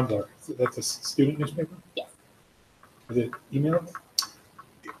 Rambler. That's a student newspaper? Yes. Is it emailed?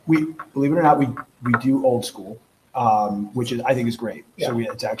 We, believe it or not, we do old school, which I think is great. So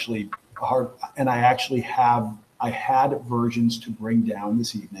Yeah. it's actually hard, and I had versions to bring down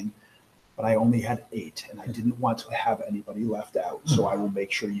this evening, but I only had 8, and I didn't want to have anybody left out. So I will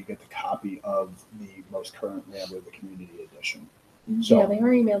make sure you get the copy of the most current Rambler, the community edition. So, Yeah, they are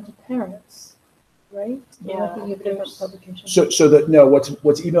emailed to parents, right? Yeah, Looking at different publications.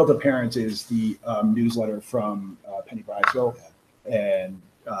 what's emailed to parents is the newsletter from Penny Brydesville, and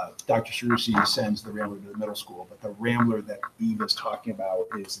Dr. Cerruti sends the Rambler to the middle school, but the Rambler that Eve is talking about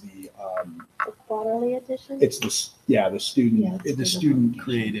is the quarterly edition? it's the student, it's the student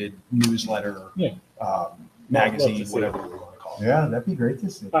created newsletter, Yeah. magazine, Love to see whatever we want to call it. Yeah, that'd be great to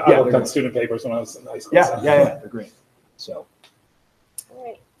see. I worked on student papers when I was in high school. Yeah, they're great. So, All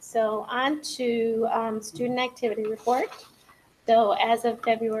right, so on to student activity report. So as of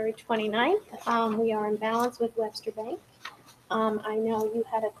February 29th, we are in balance with Webster Bank. I know you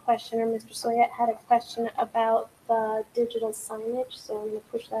had a question, or Mr. Soyette had a question about the digital signage, so I'm going to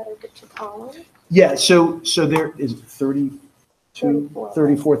push that over to Colin. yeah, so there is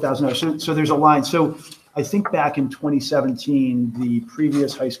 34,000. So there's a line. So I think back in 2017, the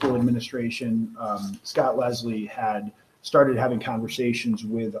previous high school administration, Scott Leslie, had started having conversations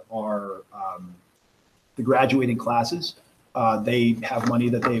with the graduating classes. They have money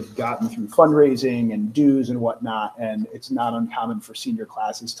that they've gotten through fundraising and dues and whatnot, and it's not uncommon for senior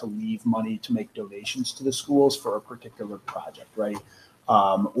classes to leave money to make donations to the schools for a particular project, right?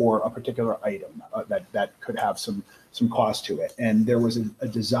 Or a particular item that could have some cost to it. And there was a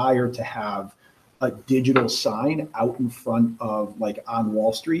desire to have a digital sign out in front of, like on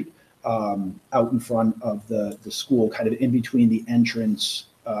Wall Street, out in front of the school, kind of in between the entrance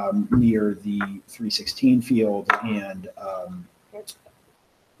near the 316 field and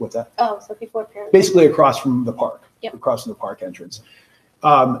what's that? Oh, so before parents. Basically across from the park, Yep. across from the park entrance.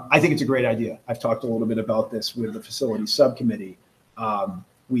 I think it's a great idea. I've talked a little bit about this with the facilities subcommittee.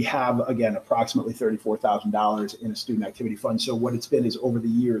 We have, again, approximately $34,000 in a student activity fund. So what it's been is, over the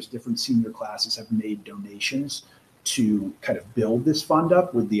years, different senior classes have made donations to kind of build this fund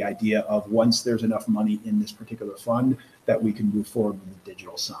up, with the idea of, once there's enough money in this particular fund, that we can move forward with the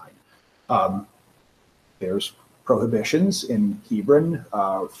digital sign. There's prohibitions in Hebron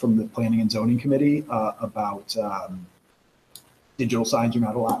from the Planning and Zoning Committee about digital signs are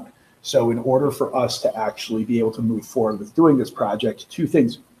not allowed. So in order for us to actually be able to move forward with doing this project, two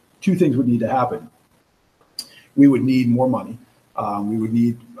things would need to happen. We would need more money. We would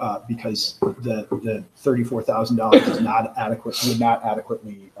need, because the $34,000 is not adequate, would not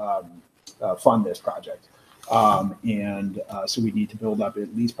adequately fund this project. So we need to build up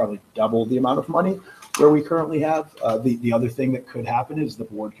at least probably double the amount of money where we currently have. The other thing that could happen is the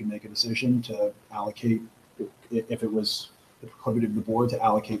board can make a decision to allocate, if it was the proclivity of the board, to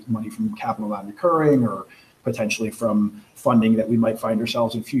allocate money from capital non-recurring or potentially from funding that we might find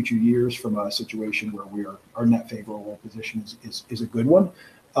ourselves in future years from a situation where our net favorable position is a good one.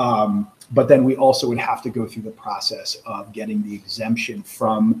 But then we also would have to go through the process of getting the exemption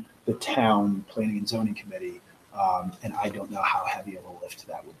from the town planning and zoning committee. And I don't know how heavy of a lift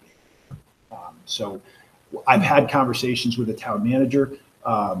that would be. So I've had conversations with the town manager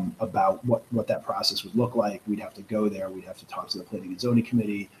about what that process would look like. We'd have to go there. We'd have to talk to the planning and zoning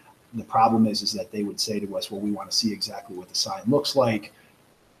committee. The problem is that they would say to us, well, we want to see exactly what the sign looks like.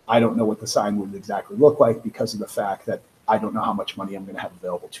 I don't know what the sign would exactly look like because of the fact that I don't know how much money I'm going to have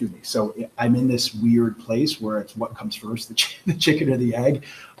available to me. So I'm in this weird place where it's what comes first, the chicken or the egg.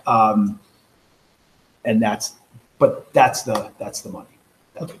 And that's the money.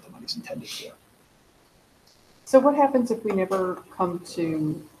 That's what the money's intended for. So what happens if we never come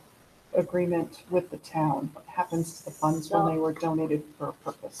to agreement with the town? What happens to the funds when they were donated for a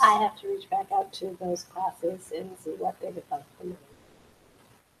purpose? I have to reach back out to those classes and see what they would like for me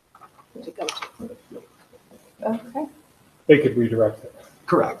to go to. Okay. They could redirect it.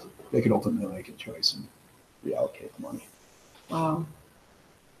 Correct. They could ultimately make a choice and reallocate the money. Wow.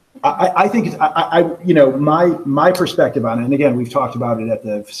 I think it's, my perspective on it, and again, we've talked about it at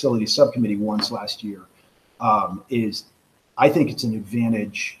the facilities subcommittee once last year, is I think it's an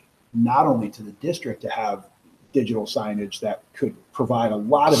advantage not only to the district to have digital signage that could provide a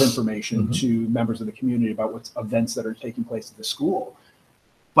lot of information to members of the community about what events that are taking place at the school,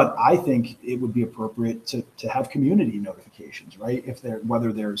 but I think it would be appropriate to have community notifications, right?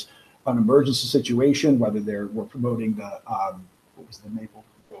 Whether there's an emergency situation, whether we're promoting the what was the Maple,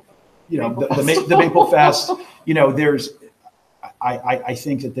 the Maple Fest, I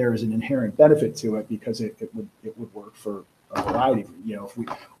think that there is an inherent benefit to it because it would work for a variety.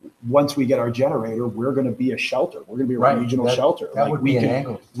 Once we get our generator, we're going to be a shelter. We're going to be a regional shelter. That would be an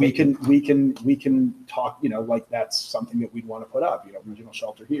angle. We can talk. Like that's something that we'd want to put up. Regional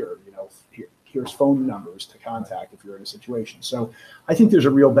shelter here. Here's phone numbers to contact if you're in a situation. So I think there's a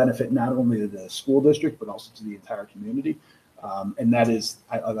real benefit not only to the school district but also to the entire community. And that is,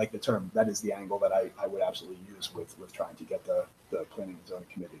 I like the term, that is the angle that I would absolutely use with trying to get the planning and zoning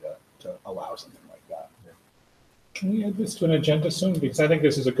committee to allow something like that. Yeah. Can we add this to an agenda soon? Because I think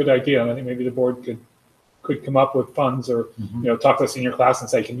this is a good idea. And I think maybe the board could come up with funds or, talk to the senior class and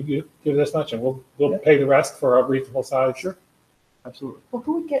say, can you give this much? And we'll pay the rest for a reasonable size. Sure. Absolutely. Well,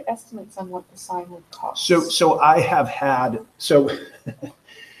 who would get estimates on what the sign would cost? So I have had, so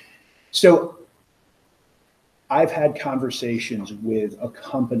I've had conversations with a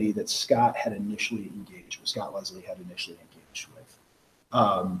company that Scott Leslie had initially engaged with.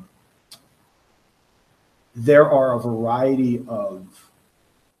 There are a variety of,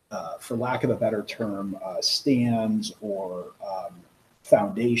 for lack of a better term, stands or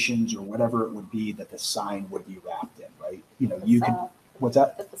foundations or whatever it would be that the sign would be wrapped in, right? You can, what's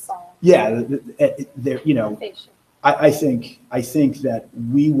that? The facade. Yeah, I think that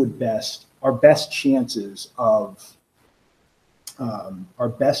we would our best chances of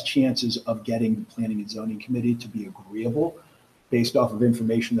getting the planning and zoning committee to be agreeable based off of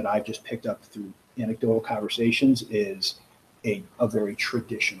information that I've just picked up through anecdotal conversations is a very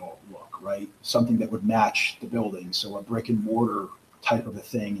traditional look, right? Something that would match the building. So a brick and mortar type of a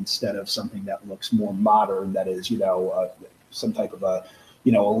thing instead of something that looks more modern that is, some type of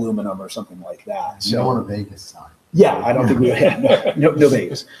aluminum or something like that. You don't want a Vegas sign. Yeah, I don't think we have no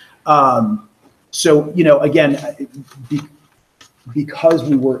Vegas. So, again, because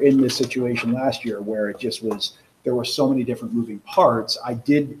we were in this situation last year where it just was, there were so many different moving parts, I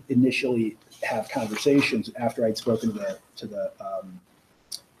did initially have conversations after I'd spoken to the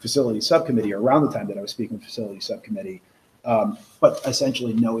facility subcommittee, or around the time that I was speaking with facility subcommittee, but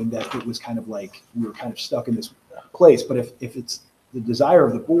essentially knowing that it was kind of like we were kind of stuck in this place. But if it's the desire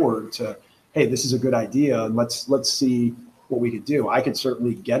of the board to, hey, this is a good idea, and let's see what we could do. I could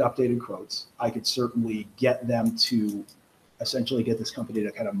certainly get updated quotes. I could certainly get them to essentially get this company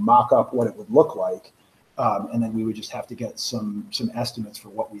to kind of mock up what it would look like. And then we would just have to get some estimates for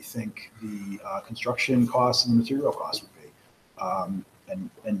what we think the construction costs and the material costs would be.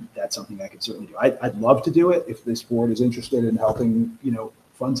 And that's something I could certainly do. I'd love to do it if this board is interested in helping,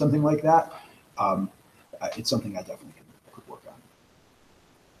 fund something like that. It's something I definitely could work on.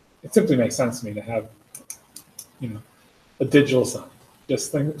 It simply makes sense to me to have, a digital sign,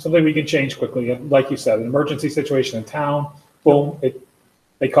 just something we can change quickly. And like you said, an emergency situation in town, boom,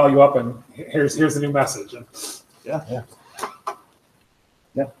 they call you up and here's the new message. And Yeah. Yeah.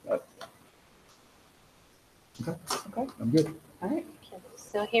 Yeah. Okay, I'm good. all right. Okay,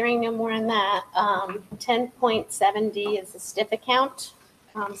 so hearing no more on that, 10.7D is the STIF account.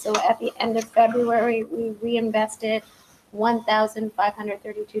 So at the end of February, we reinvested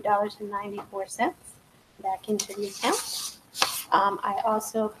 $1,532.94 back into the account. I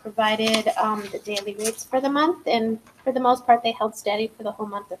also provided the daily rates for the month, and for the most part, they held steady for the whole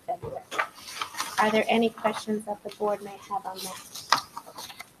month of February. Are there any questions that the board may have on that?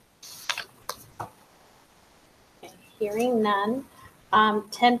 Okay, hearing none.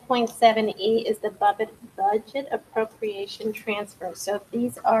 10.7E is the budget appropriation transfer. So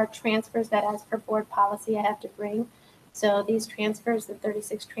these are transfers that, as per board policy, I have to bring. So these transfers, the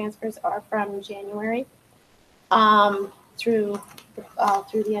 36 transfers, are from January through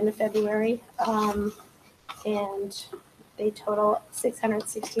the end of February, and they total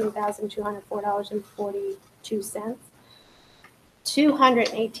 $616,204.42.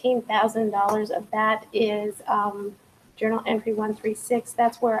 $218,000 of that is journal entry 136.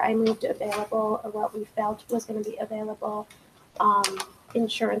 That's where I moved available, or what we felt was going to be available,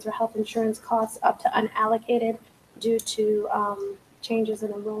 insurance or health insurance costs up to unallocated due to changes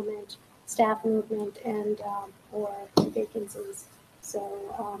in enrollment, staff movement, and or vacancies. So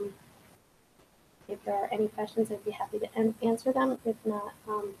if there are any questions, I'd be happy to answer them. If not,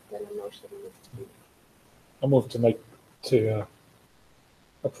 then a motion needs to be. I'll move to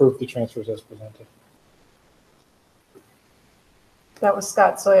approve the transfers as presented. That was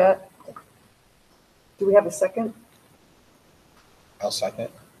Scott Soya. Do we have a second? I'll second.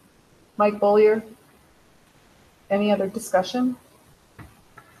 Mike Bollier? Any other discussion?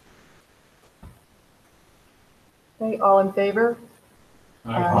 Okay, all in favor?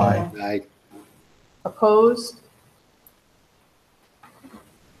 Aye. I Opposed?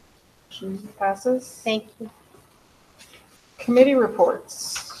 Motion passes. Thank you. Committee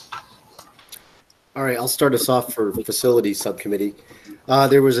reports. All right, I'll start us off for Facilities Subcommittee.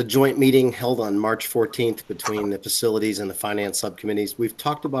 There was a joint meeting held on March 14th between the Facilities and the Finance Subcommittees. We've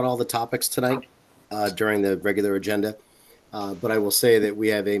talked about all the topics tonight during the regular agenda, but I will say that we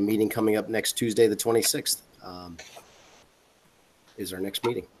have a meeting coming up next Tuesday, the 26th, is our next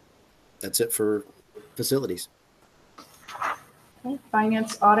meeting. That's it for Facilities. Okay,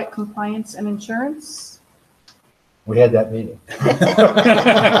 Finance, Audit, Compliance, and Insurance. We had that meeting. Oh, Not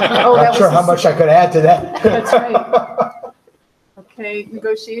that sure was how much I could add to that. That's right. Okay,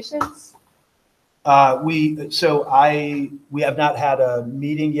 negotiations. We have not had a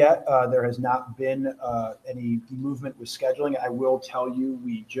meeting yet. There has not been any movement with scheduling. I will tell you,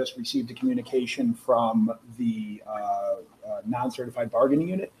 we just received a communication from the non-certified bargaining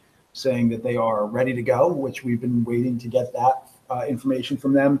unit saying that they are ready to go, which we've been waiting to get that information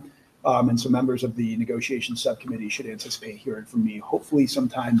from them. And so members of the negotiation subcommittee should anticipate hearing from me, hopefully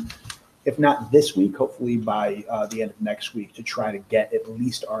sometime, if not this week, hopefully by the end of next week, to try to get at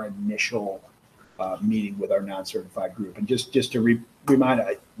least our initial meeting with our non-certified group. And just to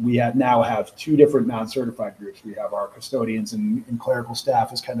remind, we now have two different non-certified groups. We have our custodians and clerical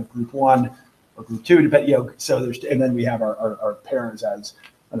staff as kind of group one or group two, so and then we have our parents as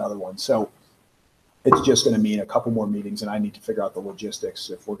another one. So it's just going to mean a couple more meetings, and I need to figure out the logistics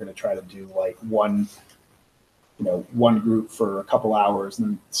if we're going to try to do like one group for a couple hours and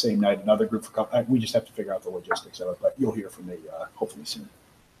then the same night another group for a couple. We just have to figure out the logistics of it, but you'll hear from me hopefully soon.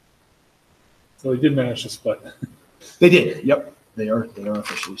 So they did manage to split. They did. Yep, they are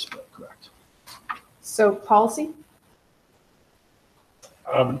officially split. Correct. So policy.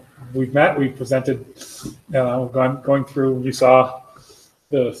 We've met. We presented. Going through. You saw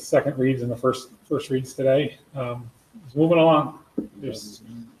the second reads and the first reads today. It's moving along.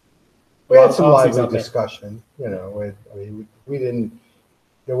 We had some lively discussion. There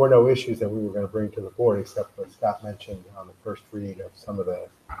were no issues that we were going to bring to the board, except what Scott mentioned on the first read of some of the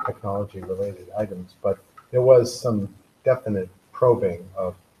technology-related items. But there was some definite probing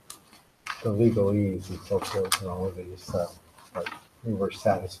of the legalese and so forth and all of these. But we were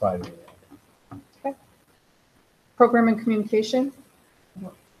satisfied with it. Okay. Program and communication.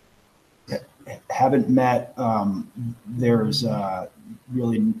 Haven't met. There's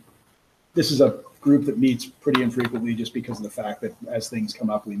really, this is a group that meets pretty infrequently just because of the fact that as things come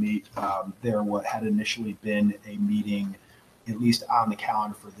up, we meet. There what had initially been a meeting, at least on the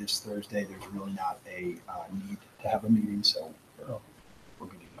calendar for this Thursday. There's really not a need to have a meeting, so we're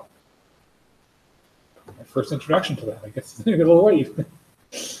good to go. My first introduction to that, I guess, a little late.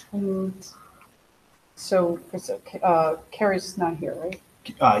 And so Carrie's not here, right?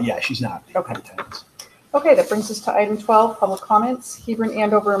 Yeah, she's not. Okay. in attendance. Okay, that brings us to item 12, public comments. Hebron,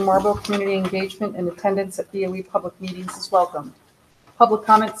 Andover, and Marlborough community engagement and attendance at BOE public meetings is welcomed. Public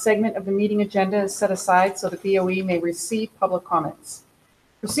comment segment of the meeting agenda is set aside so the BOE may receive public comments.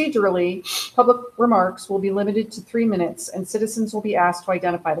 Procedurally, public remarks will be limited to 3 minutes and citizens will be asked to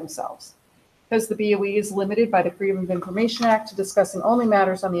identify themselves. Because the BOE is limited by the Freedom of Information Act to discussing only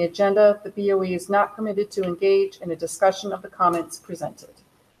matters on the agenda, the BOE is not permitted to engage in a discussion of the comments presented.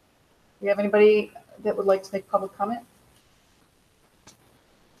 Do you have anybody that would like to make public comment?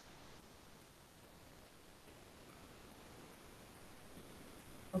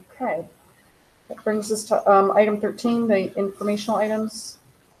 Okay. That brings us to item 13, the informational items.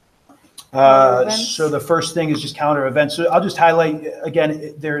 So the first thing is just calendar events. So I'll just highlight,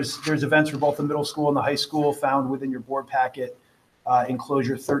 again, there's events for both the middle school and the high school found within your board packet,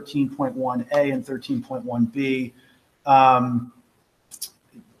 enclosure 13.1A and 13.1B.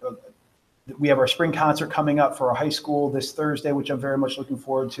 We have our spring concert coming up for our high school this Thursday, which I'm very much looking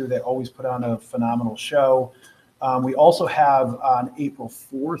forward to. They always put on a phenomenal show. We also have on April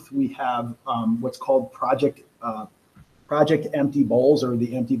 4th, we have what's called Project Empty Bowls, or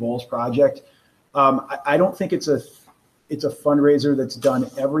the Empty Bowls Project. I don't think it's a fundraiser that's done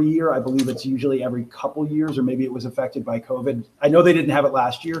every year. I believe it's usually every couple years, or maybe it was affected by COVID. I know they didn't have it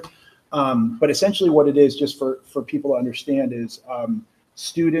last year, but essentially what it is, just for people to understand, is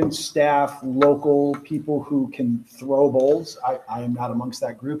students, staff, local people who can throw bowls. I am not amongst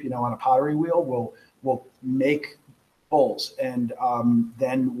that group. On a pottery wheel, we'll make bowls, and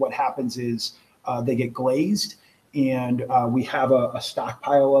then what happens is they get glazed. And we have a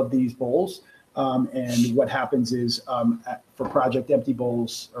stockpile of these bowls. And what happens is for Project Empty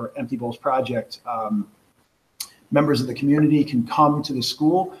Bowls, or Empty Bowls Project, members of the community can come to the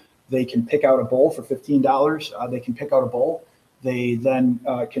school. They can pick out a bowl for $15. They can pick out a bowl. They then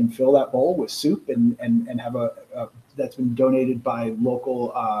can fill that bowl with soup and have that's been donated by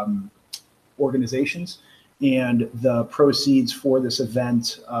local organizations. And the proceeds for this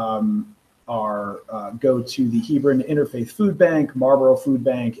event go to the Hebron Interfaith Food Bank, Marlborough Food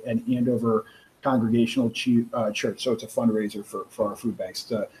Bank, and Andover Congregational Church. So it's a fundraiser for our food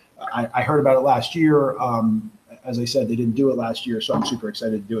banks. I heard about it last year. As I said, they didn't do it last year, so I'm super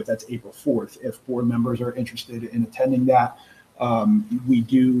excited to do it. That's April 4th. If board members are interested in attending that,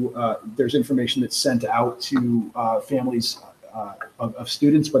 there's information that's sent out to families of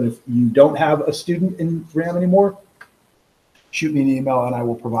students. But if you don't have a student in RHAM anymore, shoot me an email and I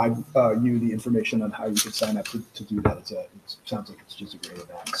will provide you the information on how you can sign up to do that. It sounds like it's just a great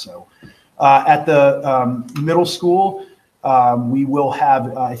event. So at the middle school, we will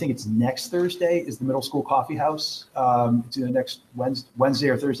have, I think it's next Thursday, is the middle school coffee house. It's either next Wednesday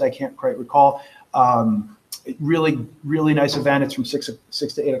or Thursday, I can't quite recall. Really, really nice event. It's from 6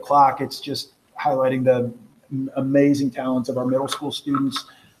 to 8 o'clock. It's just highlighting the amazing talents of our middle school students,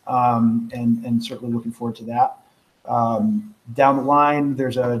 and certainly looking forward to that. Down the line,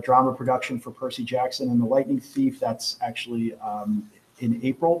 there's a drama production for Percy Jackson and the Lightning Thief. That's actually in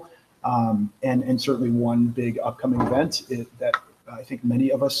April. And certainly one big upcoming event that I think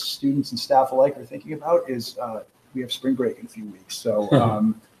many of us students and staff alike are thinking about is we have spring break in a few weeks.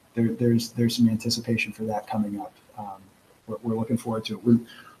 So there's some anticipation for that coming up. We're looking forward to it. We're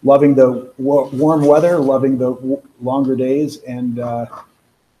loving the warm weather, loving the longer days, and we're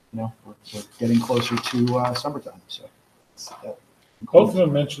getting closer to summertime. So both of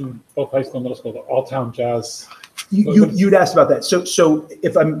them mentioned, both high school and middle school, the All-Town Jazz. You'd asked about that. So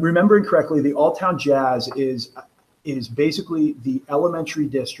if I'm remembering correctly, the All-Town Jazz is basically the elementary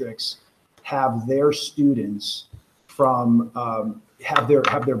districts have their students from have their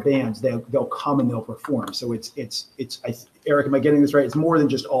bands. They'll come and they'll perform. So it's Eric, am I getting this right? It's more than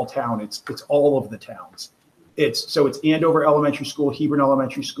just all town. It's all of the towns. It's Andover Elementary School, Hebron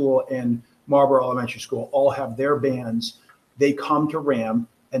Elementary School, and Marlborough Elementary School all have their bands. They come to RHAM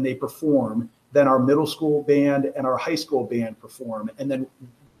and they perform. Then our middle school band and our high school band perform. And then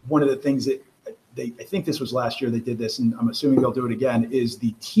one of the things that I think this was last year they did this, and I'm assuming they'll do it again, is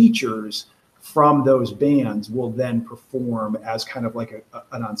the teachers from those bands will then perform as kind of like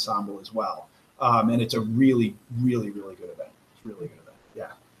an ensemble as well. And it's a really, really, really good event. It's a really good event.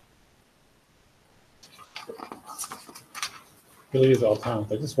 Yeah. Really is all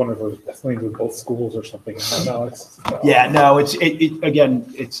towns. I just wonder if it was definitely with both schools or something. No, yeah, no, it's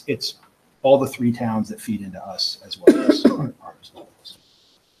all the 3 towns that feed into us as well as ours.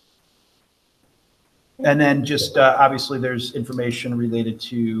 And then just obviously there's information related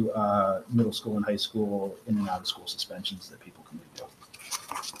to middle school and high school in and out of school suspensions that people can do.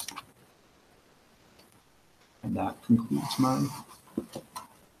 And that concludes mine.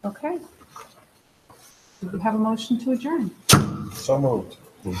 Okay. Do we have a motion to adjourn? So moved.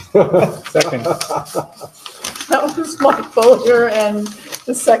 Second. That was Mike Folger, and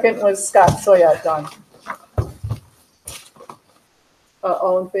the second was Scott Soya. Done.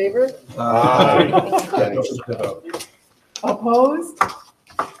 All in favor? Opposed?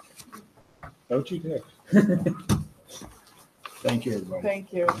 Don't you dare. Thank you, everybody.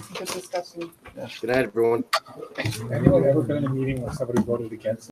 Thank you. Good discussion. Good night, everyone. Anyone ever been in a meeting where somebody voted against